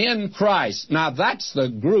in Christ. Now, that's the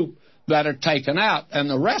group that are taken out, and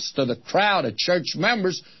the rest of the crowd of church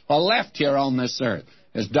members are left here on this earth.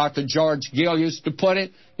 As Dr. George Gill used to put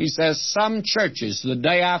it, he says some churches, the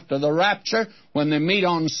day after the rapture, when they meet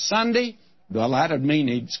on Sunday, well, that would mean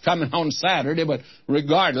he's coming on Saturday, but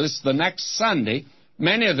regardless, the next Sunday,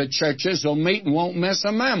 many of the churches will meet and won't miss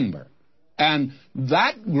a member. And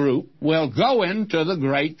that group will go into the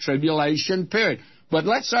Great Tribulation period. But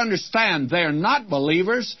let's understand, they're not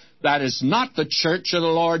believers. That is not the church of the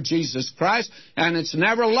Lord Jesus Christ, and it's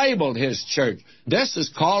never labeled his church. This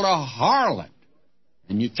is called a harlot,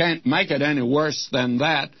 and you can't make it any worse than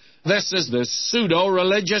that. This is the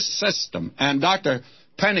pseudo-religious system. And Dr.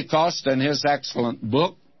 Pentecost, in his excellent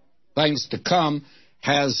book, Things to Come,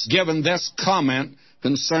 has given this comment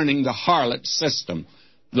concerning the harlot system.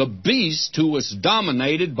 The beast who was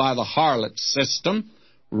dominated by the harlot system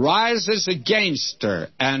rises against her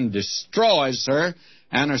and destroys her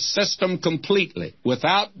and her system completely.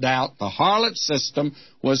 Without doubt, the harlot system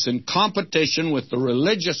was in competition with the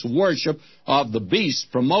religious worship of the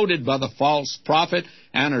beast promoted by the false prophet,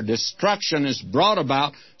 and her destruction is brought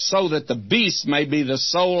about so that the beast may be the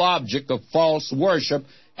sole object of false worship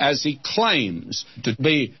as he claims to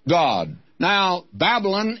be God. Now,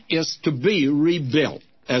 Babylon is to be rebuilt,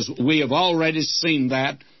 as we have already seen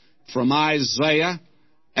that from Isaiah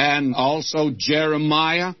and also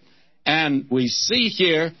Jeremiah. And we see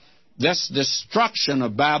here this destruction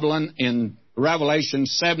of Babylon in Revelation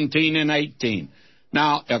 17 and 18.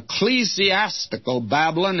 Now, ecclesiastical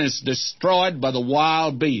Babylon is destroyed by the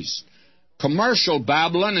wild beast. Commercial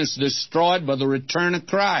Babylon is destroyed by the return of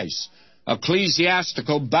Christ.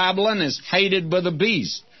 Ecclesiastical Babylon is hated by the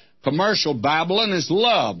beast. Commercial Babylon is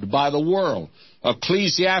loved by the world.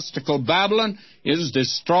 Ecclesiastical Babylon is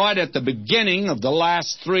destroyed at the beginning of the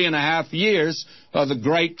last 3.5 years of the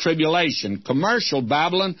Great Tribulation. Commercial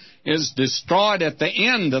Babylon is destroyed at the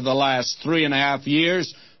end of the last 3.5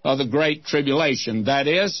 years of the Great Tribulation. That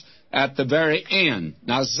is, at the very end.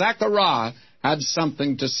 Now, Zechariah had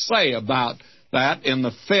something to say about that in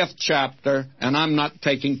the 5th chapter, and I'm not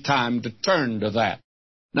taking time to turn to that.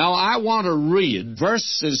 Now, I want to read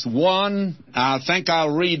verses 1. I think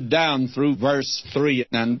I'll read down through verse 3,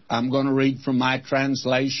 and I'm going to read from my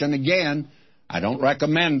translation again. I don't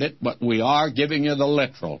recommend it, but we are giving you the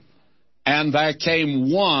literal. And there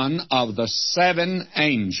came one of the 7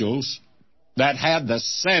 angels that had the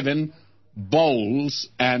 7 bowls,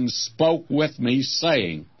 and spoke with me,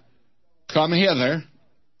 saying, Come hither,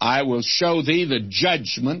 I will show thee the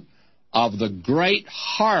judgment of the great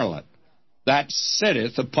harlot that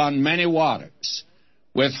sitteth upon many waters,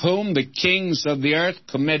 with whom the kings of the earth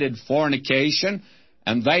committed fornication,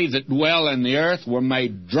 and they that dwell in the earth were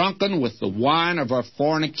made drunken with the wine of her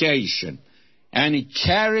fornication. And he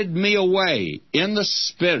carried me away in the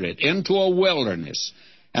spirit into a wilderness,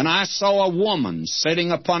 and I saw a woman sitting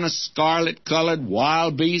upon a scarlet-colored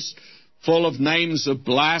wild beast, full of names of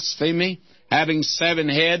blasphemy, having 7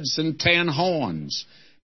 heads and 10 horns.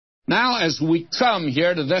 Now, as we come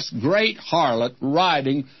here to this great harlot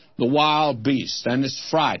riding the wild beast, and it's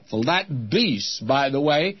frightful. That beast, by the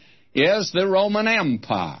way, is the Roman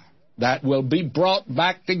Empire that will be brought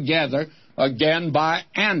back together again by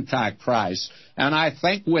Antichrist, and I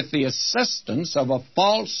think with the assistance of a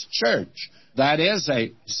false church. That is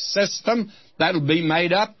a system that will be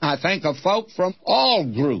made up, I think, of folk from all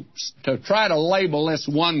groups. To try to label this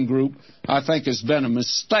one group, I think, has been a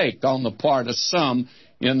mistake on the part of some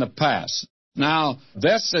in the past. Now,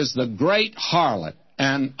 this is the great harlot,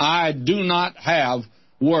 and I do not have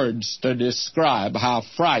words to describe how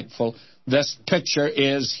frightful this picture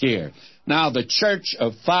is here. Now, the church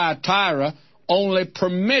of Thyatira only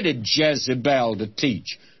permitted Jezebel to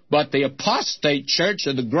teach, but the apostate church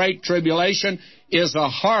of the Great Tribulation is a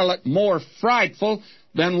harlot more frightful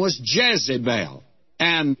than was Jezebel.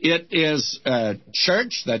 And it is a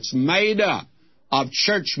church that's made up of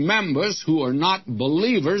church members who are not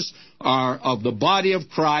believers, are of the body of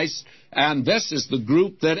Christ, and this is the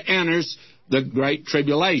group that enters the Great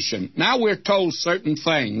Tribulation. Now we're told certain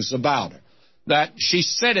things about her, that she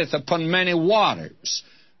sitteth upon many waters.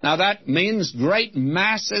 Now that means great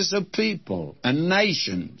masses of people and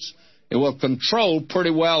nations. It will control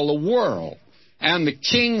pretty well the world. And the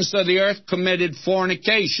kings of the earth committed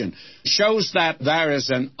fornication. Shows that there is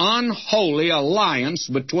an unholy alliance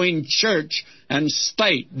between church and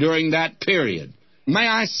state during that period. May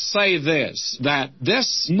I say this, that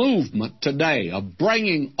this movement today of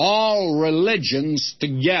bringing all religions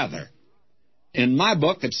together, in my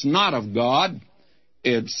book, it's not of God.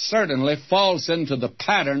 It certainly falls into the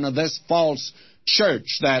pattern of this false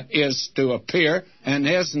church that is to appear and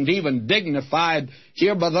isn't even dignified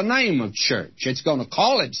here by the name of church. It's going to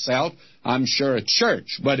call itself, I'm sure, a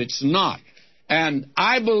church, but it's not. And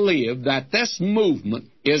I believe that this movement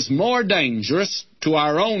is more dangerous to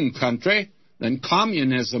our own country than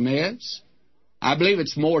communism is. I believe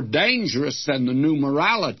it's more dangerous than the new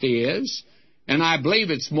morality is, and I believe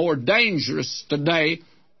it's more dangerous today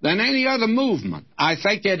than any other movement. I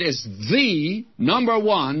think it is the number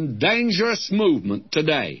one dangerous movement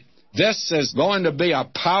today. This is going to be a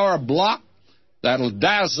power block that'll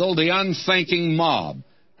dazzle the unthinking mob,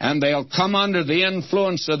 and they'll come under the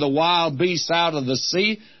influence of the wild beast out of the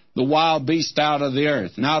sea, the wild beast out of the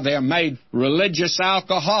earth. Now they're made religious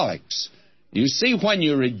alcoholics. You see, when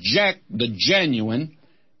you reject the genuine,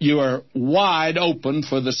 you are wide open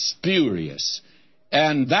for the spurious.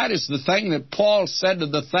 And that is the thing that Paul said to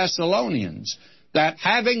the Thessalonians, that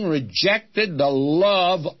having rejected the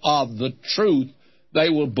love of the truth, they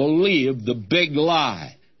will believe the big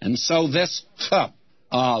lie. And so this cup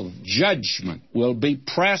of judgment will be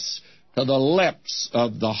pressed to the lips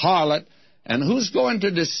of the harlot. And who's going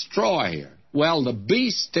to destroy her? Well, the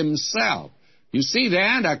beast himself. You see, the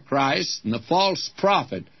Antichrist and the false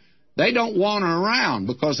prophet, they don't want her around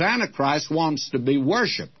because Antichrist wants to be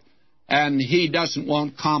worshipped, and he doesn't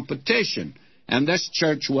want competition. And this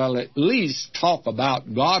church will at least talk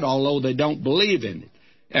about God, although they don't believe in it.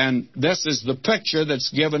 And this is the picture that's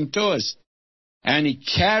given to us. And he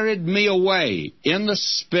carried me away in the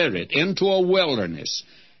Spirit into a wilderness,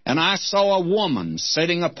 and I saw a woman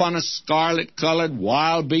sitting upon a scarlet-colored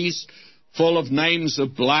wild beast, full of names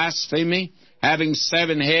of blasphemy, having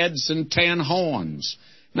 7 heads and 10 horns.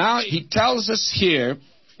 Now, he tells us here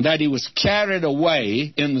that he was carried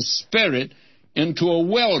away in the Spirit into a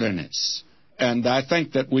wilderness. And I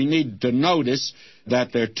think that we need to notice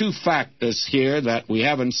that there are 2 factors here that we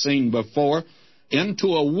haven't seen before. Into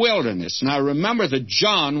a wilderness. Now, remember that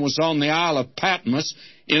John was on the Isle of Patmos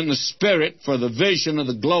in the Spirit for the vision of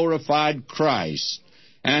the glorified Christ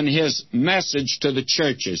and his message to the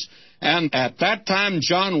churches. And at that time,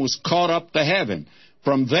 John was caught up to heaven.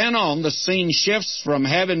 From then on, the scene shifts from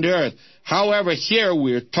heaven to earth. However, here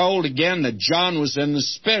we are told again that John was in the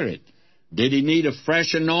Spirit. Did he need a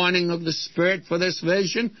fresh anointing of the Spirit for this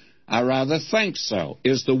vision? I rather think so.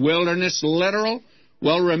 Is the wilderness literal?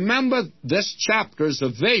 Well, remember, this chapter is a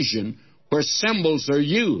vision where symbols are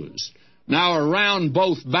used. Now, around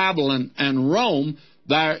both Babylon and Rome,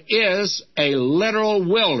 there is a literal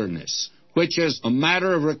wilderness, which is a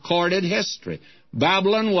matter of recorded history.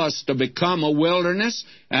 Babylon was to become a wilderness,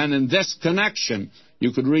 and in this connection,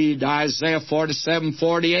 you could read Isaiah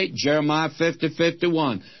 47:48, Jeremiah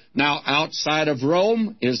 50:51. Now, outside of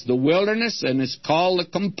Rome is the wilderness, and it's called the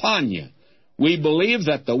Campania. We believe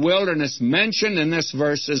that the wilderness mentioned in this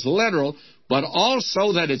verse is literal, but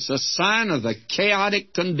also that it's a sign of the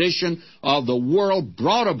chaotic condition of the world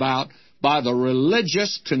brought about by the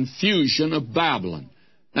religious confusion of Babylon.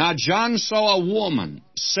 Now, John saw a woman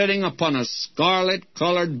sitting upon a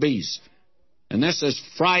scarlet-colored beast, and this is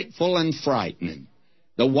frightful and frightening.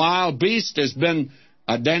 The wild beast has been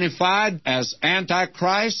identified as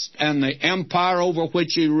Antichrist and the empire over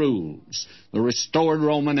which he rules, the restored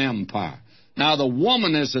Roman Empire. Now, the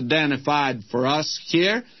woman is identified for us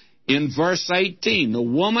here in verse 18. The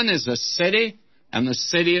woman is a city, and the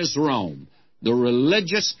city is Rome, the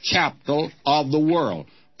religious capital of the world.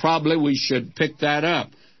 Probably we should pick that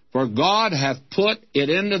up. For God hath put it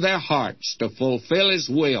into their hearts to fulfill his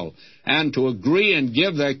will, and to agree and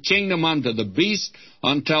give their kingdom unto the beast,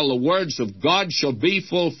 until the words of God shall be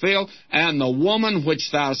fulfilled. And the woman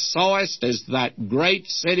which thou sawest is that great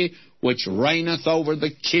city which reigneth over the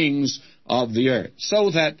kings of the earth.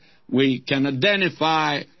 So that we can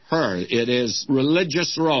identify her. It is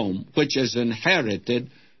religious Rome, which has inherited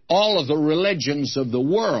all of the religions of the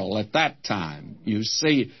world at that time. You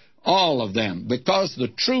see, all of them, because the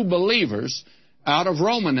true believers out of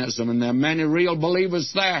Romanism, and there are many real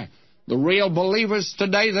believers there, the real believers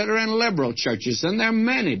today that are in liberal churches, and there are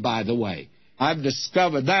many, by the way. I've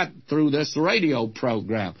discovered that through this radio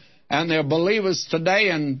program. And there are believers today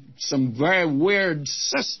in some very weird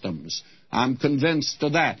systems. I'm convinced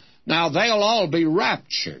of that. Now, they'll all be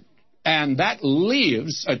raptured, and that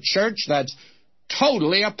leaves a church that's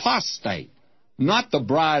totally apostate. Not the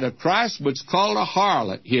bride of Christ, but it's called a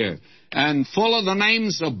harlot here, and full of the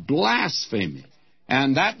names of blasphemy.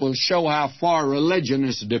 And that will show how far religion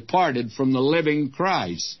has departed from the living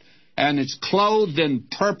Christ. And it's clothed in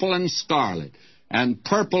purple and scarlet. And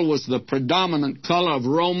purple was the predominant color of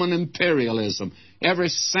Roman imperialism. Every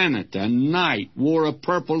senator and knight wore a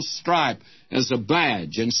purple stripe as a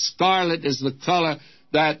badge, and scarlet is the color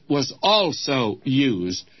that was also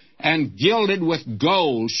used. And gilded with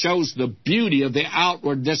gold shows the beauty of the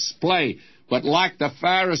outward display. But like the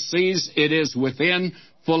Pharisees, it is within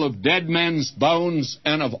full of dead men's bones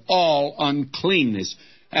and of all uncleanness.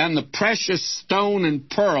 And the precious stone and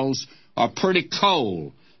pearls are pretty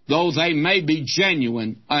cold, though they may be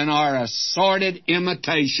genuine and are a sordid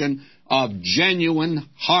imitation of genuine,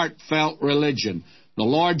 heartfelt religion. The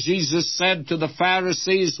Lord Jesus said to the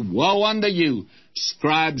Pharisees, "Woe unto you,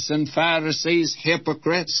 scribes and Pharisees,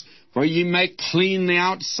 hypocrites, for ye make clean the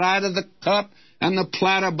outside of the cup and the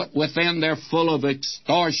platter, but within they're full of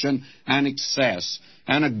extortion and excess.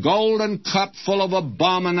 And a golden cup full of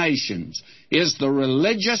abominations is the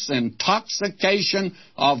religious intoxication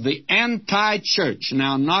of the anti-church."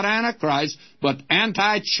 Now, not Antichrist, but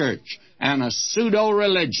anti-church, and a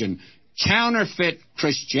pseudo-religion, counterfeit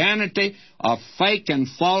Christianity, a fake and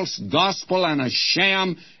false gospel, and a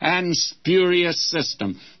sham and spurious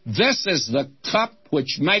system. This is the cup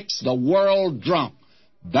which makes the world drunk.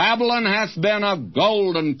 Babylon hath been a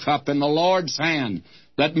golden cup in the Lord's hand,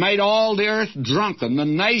 that made all the earth drunken. The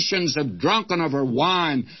nations have drunken of her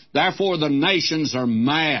wine, therefore the nations are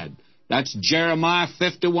mad. That's Jeremiah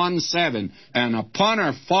 51:7. And upon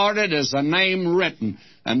her forehead is a name written.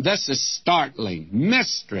 And this is startling.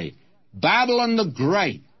 Mystery. Babylon the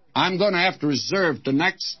Great. I'm going to have to reserve to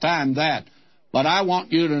next time that. But I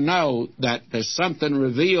want you to know that there's something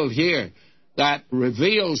revealed here that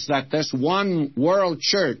reveals that this one world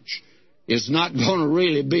church is not going to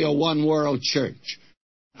really be a one world church.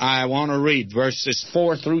 I want to read verses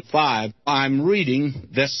 4 through 5. I'm reading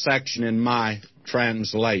this section in my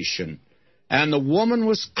translation. And the woman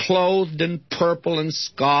was clothed in purple and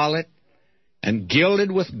scarlet, and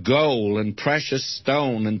gilded with gold and precious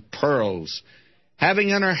stone and pearls, having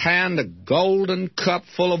in her hand a golden cup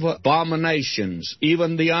full of abominations,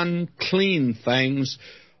 even the unclean things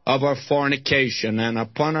of her fornication, and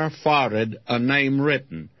upon her forehead a name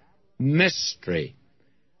written, Mystery,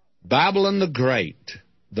 Babylon the Great,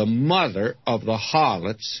 the mother of the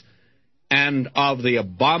harlots and of the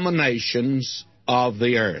abominations of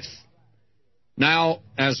the earth. Now,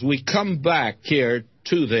 as we come back here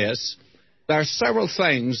to this, there are several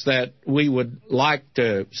things that we would like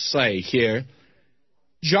to say here.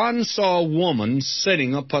 John saw a woman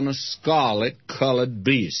sitting upon a scarlet-colored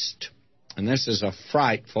beast, and this is a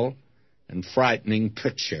frightful and frightening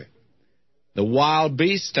picture. The wild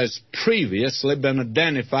beast has previously been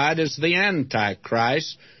identified as the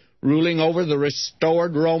Antichrist, ruling over the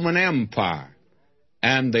restored Roman Empire.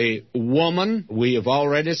 And the woman, we have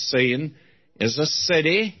already seen, is a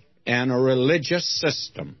city and a religious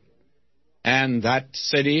system. And that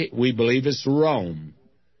city, we believe, is Rome.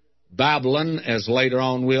 Babylon, as later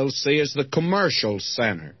on we'll see, is the commercial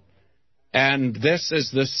center. And this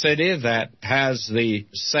is the city that has the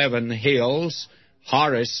 7 hills.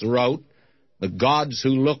 Horace wrote, the gods who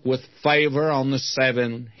look with favor on the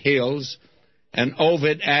 7 hills. And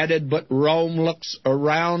Ovid added, but Rome looks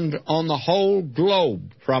around on the whole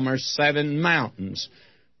globe from her 7 mountains,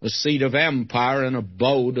 the seat of empire and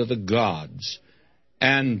abode of the gods.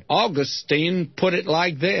 And Augustine put it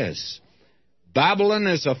like this, Babylon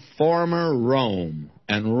is a former Rome,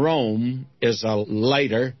 and Rome is a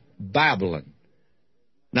later Babylon.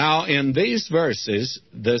 Now, in these verses,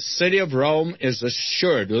 the city of Rome is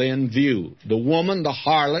assuredly in view. The woman, the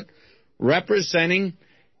harlot, representing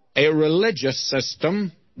a religious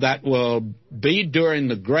system that will be during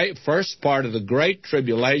the first part of the Great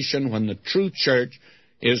Tribulation when the true church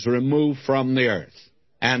is removed from the earth.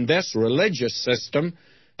 And this religious system,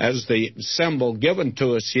 as the symbol given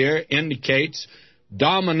to us here indicates,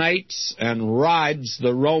 dominates and rides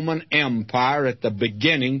the Roman Empire at the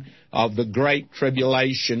beginning of the Great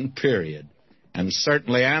Tribulation period. And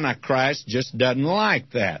certainly Antichrist just doesn't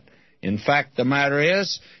like that. In fact, the matter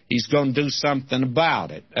is, he's going to do something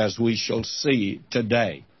about it, as we shall see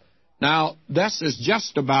today. Now, this is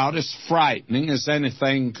just about as frightening as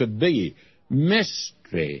anything could be.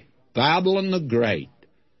 Mystery, Babylon the Great,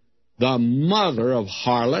 the mother of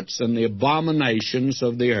harlots and the abominations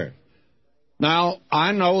of the earth. Now,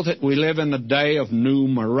 I know that we live in a day of new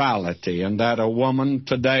morality, and that a woman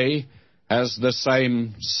today has the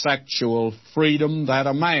same sexual freedom that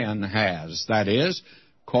a man has. That is,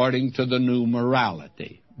 according to the new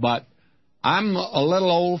morality. But I'm a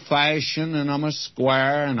little old-fashioned, and I'm a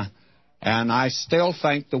square, and I still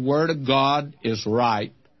think the Word of God is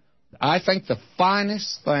right. I think the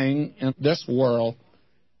finest thing in this world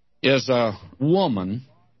is a woman,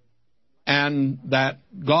 and that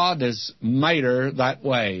God has made her that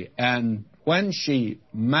way. And when she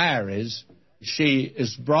marries, she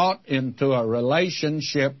is brought into a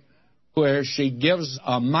relationship where she gives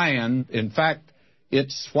a man, in fact,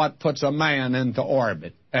 it's what puts a man into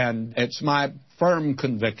orbit. And it's my firm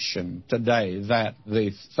conviction today that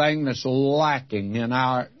the thing that's lacking in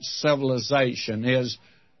our civilization is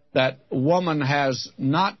that woman has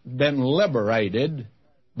not been liberated,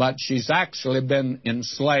 but she's actually been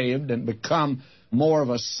enslaved and become more of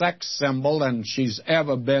a sex symbol than she's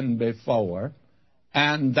ever been before,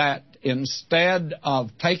 and that instead of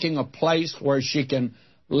taking a place where she can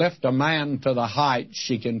lift a man to the height,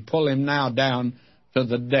 she can pull him now down to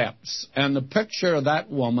the depths. And the picture of that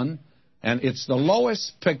woman, and it's the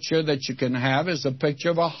lowest picture that you can have, is a picture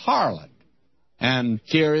of a harlot. And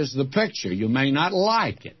here is the picture. You may not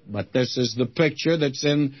like it, but this is the picture that's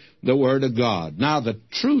in the Word of God. Now, the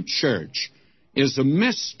true church is a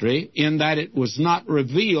mystery in that it was not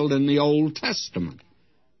revealed in the Old Testament.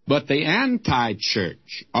 But the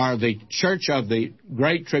anti-church, or the church of the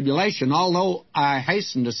Great Tribulation, although I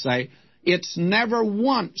hasten to say it's never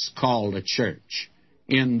once called a church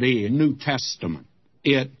in the New Testament.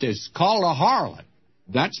 it is called a harlot.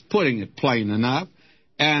 That's putting it plain enough.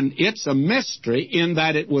 And it's a mystery in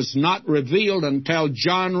that it was not revealed until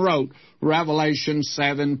John wrote Revelation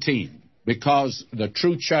 17. Because the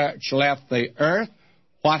true church left the earth,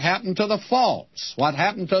 what happened to the false? What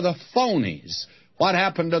happened to the phonies? What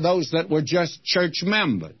happened to those that were just church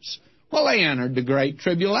members? Well, they entered the Great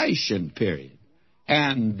Tribulation period.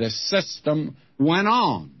 And the system went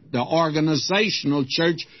on. The organizational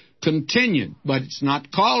church continued. But it's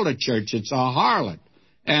not called a church, it's a harlot.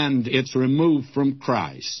 And it's removed from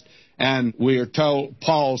Christ. And we are told,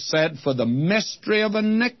 Paul said, for the mystery of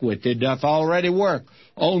iniquity doth already work.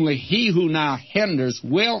 Only he who now hinders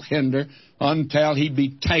will hinder until he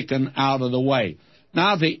be taken out of the way.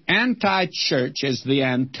 Now, the anti-church is the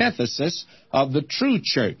antithesis of the true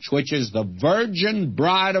church, which is the virgin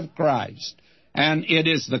bride of Christ. And it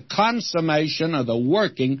is the consummation of the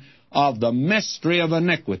working of the mystery of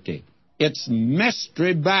iniquity. It's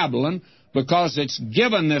Mystery Babylon, because it's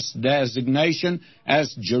given this designation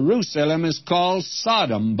as Jerusalem is called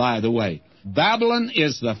Sodom, by the way. Babylon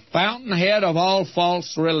is the fountainhead of all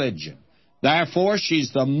false religion. Therefore,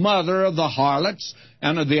 she's the mother of the harlots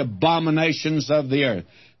and of the abominations of the earth.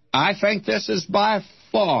 I think this is by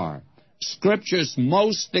far Scripture's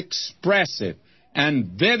most expressive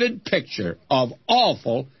and vivid picture of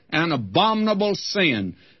awful and abominable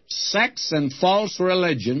sin. Sex and false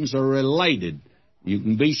religions are related. You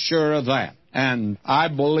can be sure of that. And I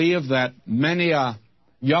believe that many a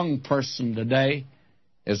young person today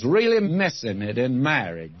is really missing it in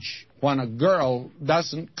marriage when a girl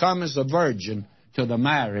doesn't come as a virgin to the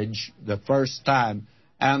marriage the first time,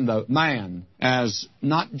 and the man has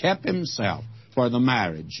not kept himself for the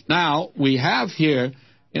marriage. Now, we have here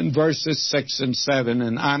in verses 6 and 7,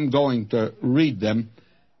 and I'm going to read them.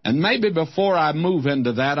 And maybe before I move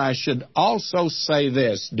into that, I should also say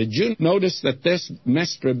this. Did you notice that this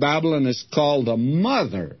Mystery Babylon is called the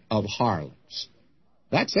mother of harlots?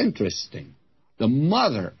 That's interesting. The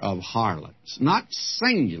mother of harlots, not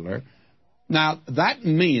singular. Now, that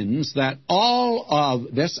means that all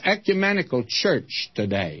of this ecumenical church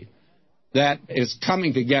today that is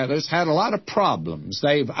coming together has had a lot of problems.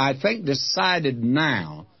 They've, I think, decided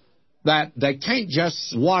now that they can't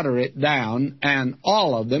just water it down and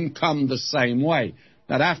all of them come the same way.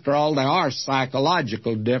 That after all, there are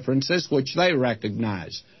psychological differences which they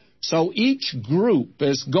recognize. So each group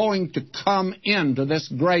is going to come into this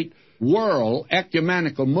great world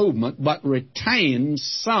ecumenical movement, but retain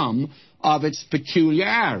some of its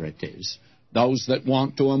peculiarities. Those that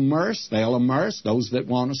want to immerse, they'll immerse. Those that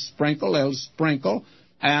want to sprinkle, they'll sprinkle.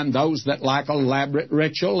 And those that like elaborate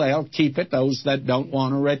ritual, they'll keep it. Those that don't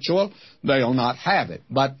want a ritual, they'll not have it.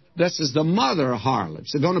 But this is the mother of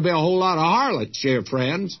harlots. There's going to be a whole lot of harlots here,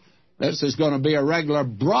 friends. This is going to be a regular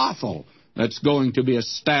brothel that's going to be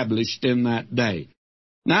established in that day.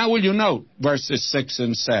 Now will you note verses 6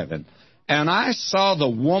 and 7. And I saw the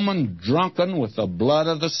woman drunken with the blood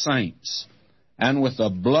of the saints and with the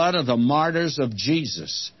blood of the martyrs of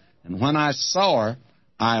Jesus. And when I saw her,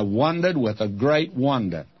 I wondered with a great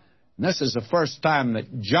wonder. And this is the first time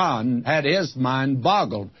that John had his mind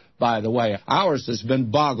boggled, by the way. Ours has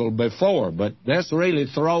been boggled before, but this really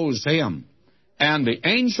throws him. And the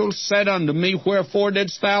angel said unto me, Wherefore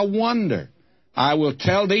didst thou wonder? I will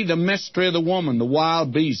tell thee the mystery of the woman, the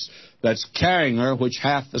wild beast that's carrying her, which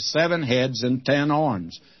hath the 7 heads and 10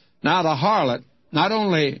 horns. Now the harlot not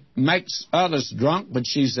only makes others drunk, but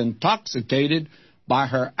she's intoxicated by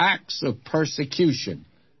her acts of persecution.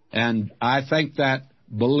 And I think that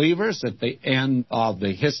believers at the end of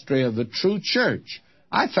the history of the true church,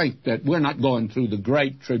 I think that we're not going through the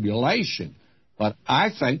Great Tribulation, but I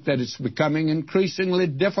think that it's becoming increasingly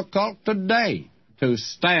difficult today to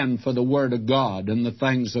stand for the Word of God and the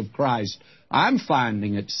things of Christ. I'm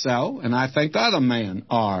finding it so, and I think other men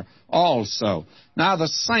are also. Now, the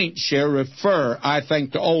saints here refer, I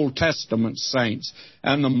think, to Old Testament saints,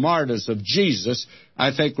 and the martyrs of Jesus,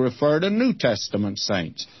 I think, refer to New Testament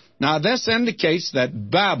saints. Now, this indicates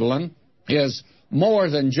that Babylon is more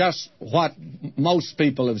than just what most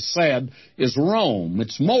people have said is Rome.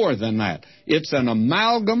 It's more than that. It's an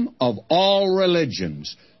amalgam of all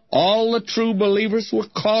religions. All the true believers were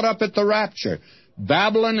caught up at the rapture.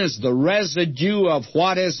 Babylon is the residue of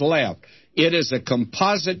what is left. It is a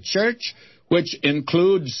composite church which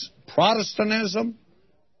includes Protestantism,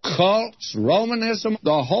 cults, Romanism,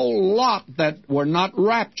 the whole lot that were not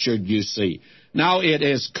raptured, you see. Now it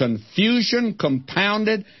is confusion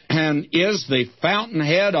compounded and is the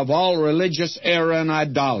fountainhead of all religious error and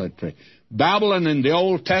idolatry. Babylon in the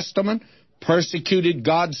Old Testament persecuted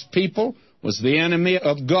God's people was the enemy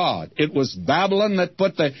of God. It was Babylon that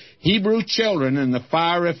put the Hebrew children in the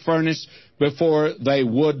fiery furnace before they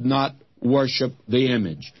would not worship the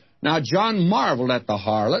image. Now, John marveled at the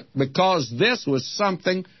harlot because this was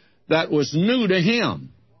something that was new to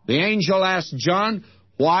him. The angel asked John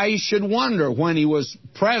why he should wonder when he was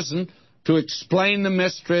present to explain the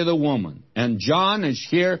mystery of the woman. And John is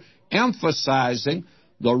here emphasizing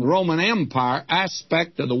the Roman Empire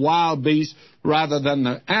aspect of the wild beast rather than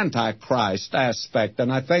the Antichrist aspect.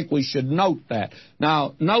 And I think we should note that.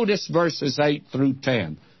 Now, notice verses 8 through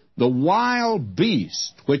 10. The wild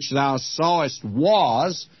beast which thou sawest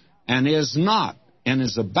was and is not, and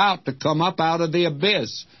is about to come up out of the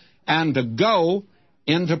abyss, and to go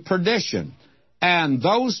into perdition. And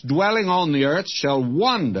those dwelling on the earth shall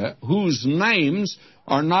wonder, whose names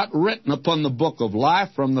are not written upon the book of life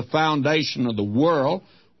from the foundation of the world,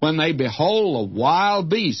 when they behold a wild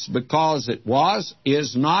beast, because it was,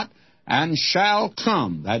 is not, and shall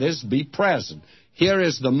come, that is, be present. Here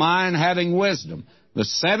is the mind having wisdom. The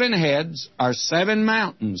 7 heads are 7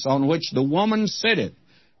 mountains on which the woman sitteth,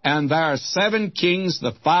 and there are 7 kings,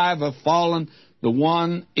 the 5 have fallen, the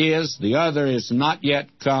one is, the other is not yet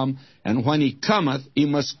come, and when he cometh, he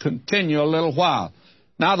must continue a little while.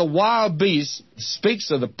 Now, the wild beast speaks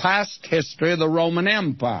of the past history of the Roman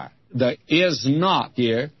Empire. The is not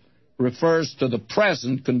here refers to the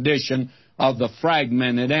present condition of the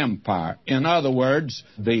fragmented empire. In other words,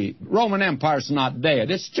 the Roman Empire is not dead.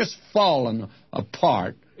 It's just fallen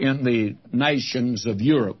apart in the nations of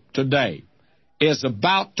Europe today. Is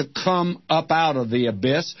about to come up out of the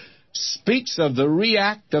abyss, speaks of the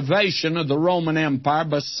reactivation of the Roman Empire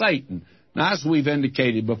by Satan. Now, as we've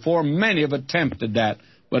indicated before, many have attempted that,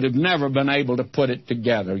 but have never been able to put it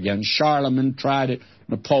together again. Charlemagne tried it,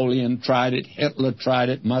 Napoleon tried it, Hitler tried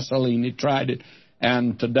it, Mussolini tried it,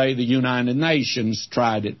 and today the United Nations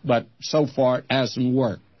tried it, but so far it hasn't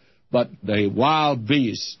worked. But the wild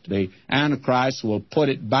beast, the Antichrist, will put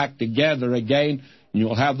it back together again, and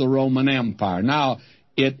you'll have the Roman Empire. Now,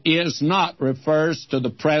 it is not refers to the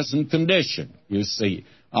present condition, you see,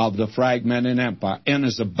 of the fragmented empire, and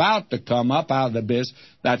is about to come up out of the abyss.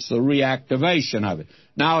 That's the reactivation of it.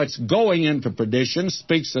 Now, it's going into perdition,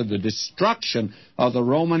 speaks of the destruction of the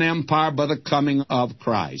Roman Empire by the coming of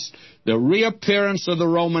Christ. The reappearance of the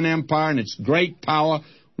Roman Empire and its great power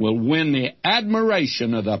will win the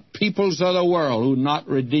admiration of the peoples of the world who are not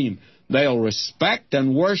redeemed. They'll respect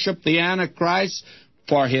and worship the Antichrist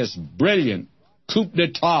for his brilliant coup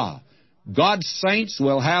d'etat. God's saints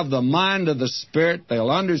will have the mind of the Spirit.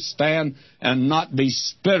 They'll understand and not be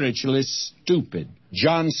spiritually stupid.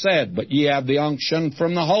 John said, but ye have the unction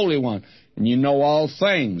from the Holy One, and you know all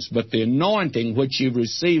things. But the anointing which ye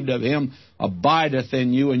received of him abideth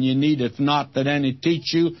in you, and ye needeth not that any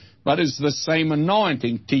teach you, but is the same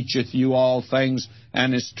anointing teacheth you all things,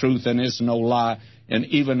 and is truth, and is no lie. And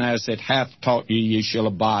even as it hath taught you, ye shall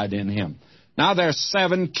abide in him. Now, there are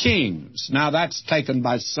 7 kings. Now, that's taken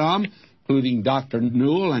by some, including Dr.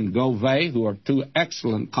 Newell and Govey, who are 2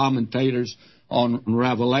 excellent commentators on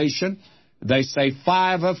Revelation. They say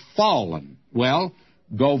 5 have fallen. Well,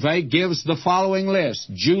 Govey gives the following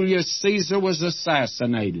list. Julius Caesar was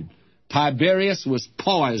assassinated. Tiberius was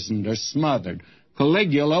poisoned or smothered.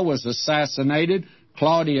 Caligula was assassinated.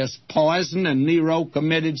 Claudius poisoned, and Nero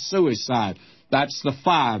committed suicide. That's the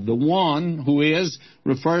 5. The one who is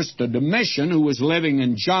refers to Domitian, who was living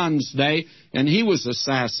in John's day, and he was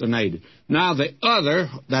assassinated. Now, the other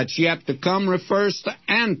that's yet to come refers to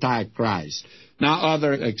Antichrist. Now,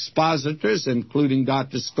 other expositors, including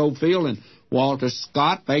Dr. Schofield and Walter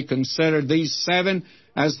Scott, they consider these 7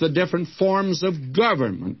 as the different forms of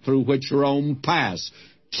government through which Rome passed.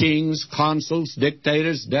 Kings, consuls,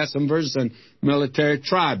 dictators, decemvirs, and military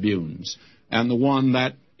tribunes. And the one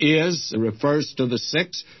that is refers to the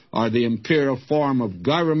 6, or the imperial form of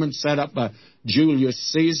government set up by Julius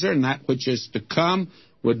Caesar, and that which is to come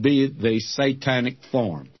would be the satanic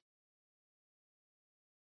form.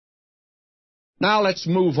 Now let's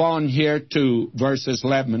move on here to verses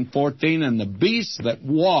 11 and 14. And the beast that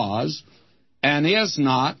was and is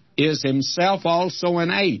not is himself also an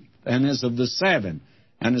 8th, and is of the 7,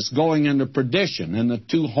 and is going into perdition. And the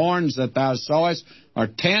 2 horns that thou sawest are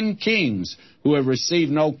 10 kings who have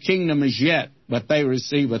received no kingdom as yet, but they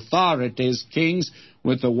receive authority as kings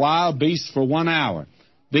with the wild beast for 1 hour.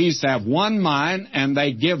 These have one mind, and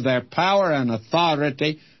they give their power and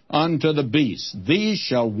authority unto the beast. These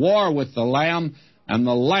shall war with the Lamb, and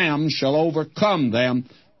the Lamb shall overcome them,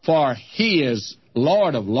 for he is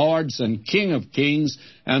Lord of lords and King of kings,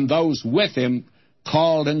 and those with him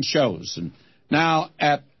called and chosen. Now,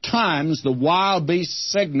 at times, the wild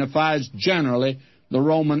beast signifies generally the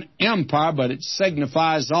Roman Empire, but it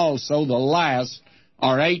signifies also the last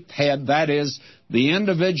or eighth head, that is, the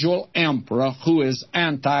individual emperor who is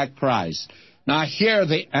Antichrist. Now here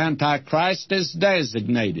the Antichrist is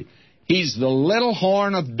designated. He's the little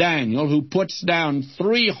horn of Daniel who puts down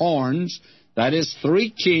 3 horns, that is 3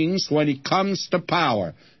 kings, when he comes to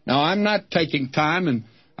power. Now I'm not taking time, and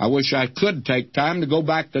I wish I could take time to go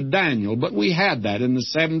back to Daniel, but we had that in the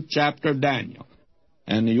 7th chapter of Daniel.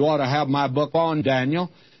 And you ought to have my book on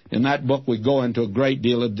Daniel. In that book we go into a great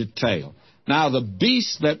deal of detail. Now, the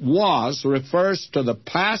beast that was refers to the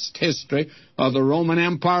past history of the Roman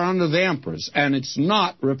Empire under the emperors, and it's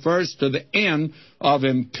not refers to the end of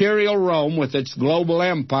imperial Rome with its global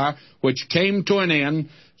empire, which came to an end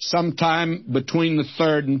sometime between the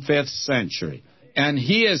 3rd and 5th century. And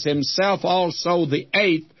he is himself also the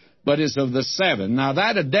 8th, but is of the 7th. Now,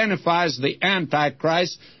 that identifies the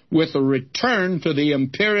Antichrist with a return to the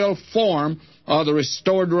imperial form of the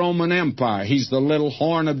restored Roman Empire. He's the little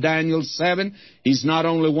horn of Daniel 7. He's not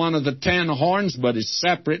only one of the 10 horns, but is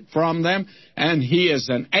separate from them. And he is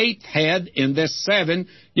an 8th head in this 7,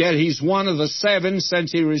 yet he's one of the 7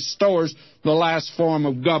 since he restores the last form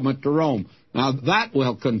of government to Rome. Now, that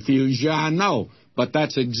will confuse you, I know, but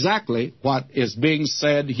that's exactly what is being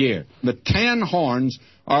said here. The 10 horns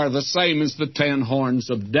are the same as the 10 horns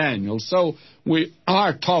of Daniel, so we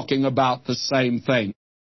are talking about the same thing.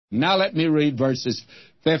 Now let me read verses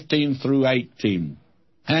 15 through 18.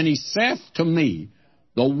 And he saith to me,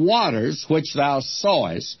 the waters which thou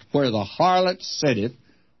sawest, where the harlot sitteth,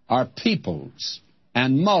 are peoples,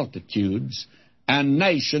 and multitudes, and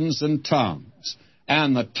nations, and tongues.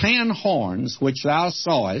 And the 10 horns which thou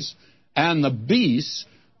sawest, and the beast,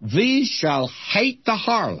 these shall hate the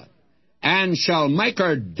harlot, and shall make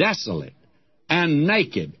her desolate, and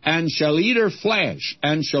naked, and shall eat her flesh,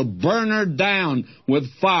 and shall burn her down with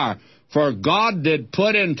fire. For God did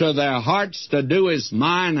put into their hearts to do his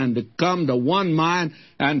mind, and to come to one mind,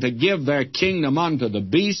 and to give their kingdom unto the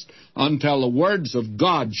beast, until the words of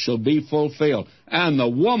God shall be fulfilled. And the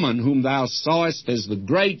woman whom thou sawest is the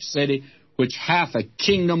great city, which hath a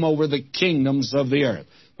kingdom over the kingdoms of the earth.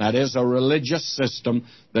 That is a religious system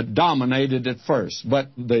that dominated at first. But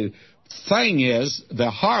the thing is,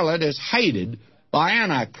 the harlot is hated by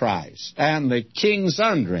Antichrist and the kings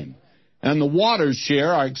under him. And the waters here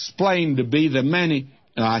are explained to be the many,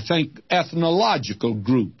 I think, ethnological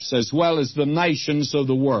groups, as well as the nations of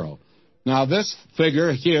the world. Now, this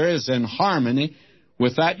figure here is in harmony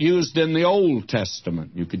with that used in the Old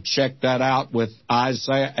Testament. You could check that out with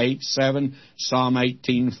Isaiah 8:7, Psalm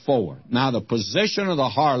 18:4. Now, the position of the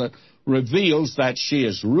harlot reveals that she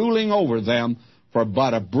is ruling over them for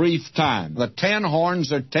but a brief time. The 10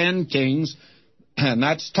 horns are 10 kings, and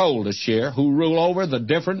that's told us here, who rule over the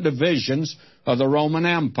different divisions of the Roman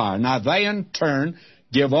Empire. Now, they in turn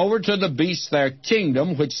give over to the beast their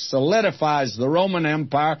kingdom, which solidifies the Roman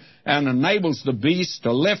Empire and enables the beast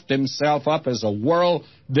to lift himself up as a world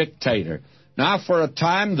dictator. Now, for a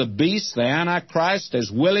time, the beast, the Antichrist,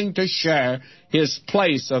 is willing to share his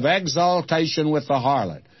place of exaltation with the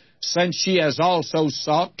harlot, since she has also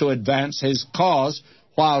sought to advance his cause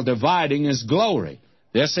while dividing his glory.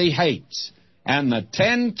 This he hates. And the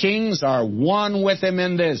 10 kings are one with him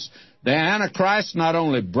in this. The Antichrist not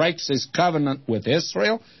only breaks his covenant with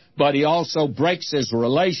Israel, but he also breaks his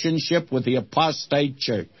relationship with the apostate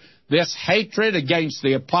church. This hatred against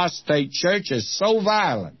the apostate church is so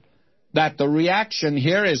violent that the reaction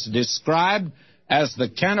here is described as the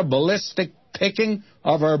cannibalistic picking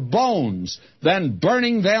of her bones, then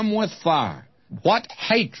burning them with fire. What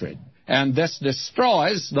hatred! And this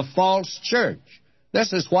destroys the false church.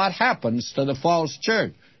 This is what happens to the false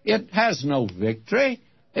church. It has no victory.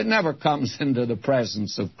 It never comes into the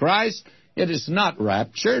presence of Christ. It is not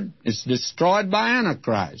raptured. It's destroyed by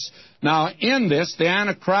Antichrist. Now, in this, the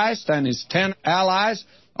Antichrist and his 10 allies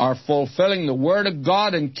are fulfilling the Word of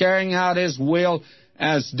God and carrying out his will,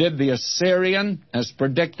 as did the Assyrian, as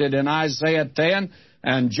predicted in Isaiah 10,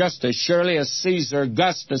 and just as surely as Caesar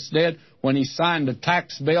Augustus did when he signed a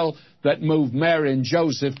tax bill that moved Mary and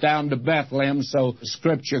Joseph down to Bethlehem so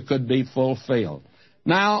Scripture could be fulfilled.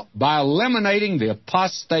 Now, by eliminating the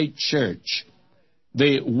apostate church,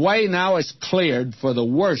 the way now is cleared for the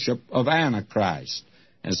worship of Antichrist,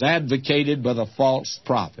 as advocated by the false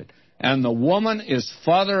prophet. And the woman is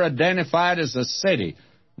further identified as a city,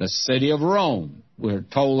 the city of Rome. We're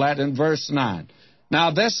told that in verse 9. Now,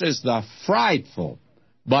 this is the frightful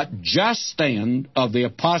but just end of the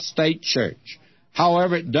apostate church.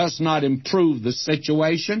 However, it does not improve the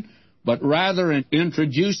situation, but rather it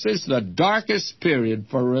introduces the darkest period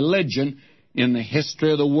for religion in the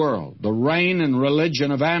history of the world, the reign and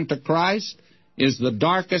religion of Antichrist is the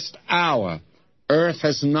darkest hour earth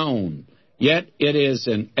has known. Yet it is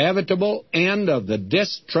an inevitable end of the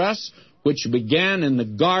distrust which began in the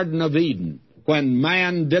Garden of Eden when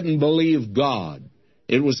man didn't believe God.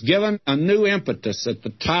 It was given a new impetus at the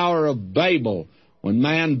Tower of Babel when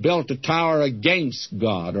man built a tower against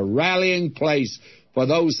God, a rallying place for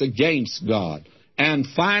those against God. And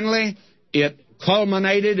finally, it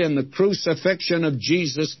culminated in the crucifixion of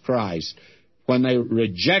Jesus Christ when they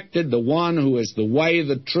rejected the one who is the way,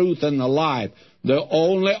 the truth, and the life. The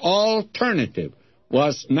only alternative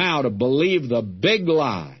was now to believe the big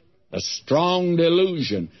lie, the strong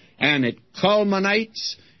delusion, and it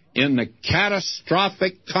culminates in the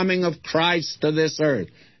catastrophic coming of Christ to this earth.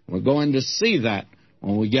 We're going to see that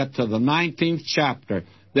when we get to the 19th chapter.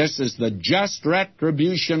 This is the just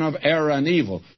retribution of error and evil.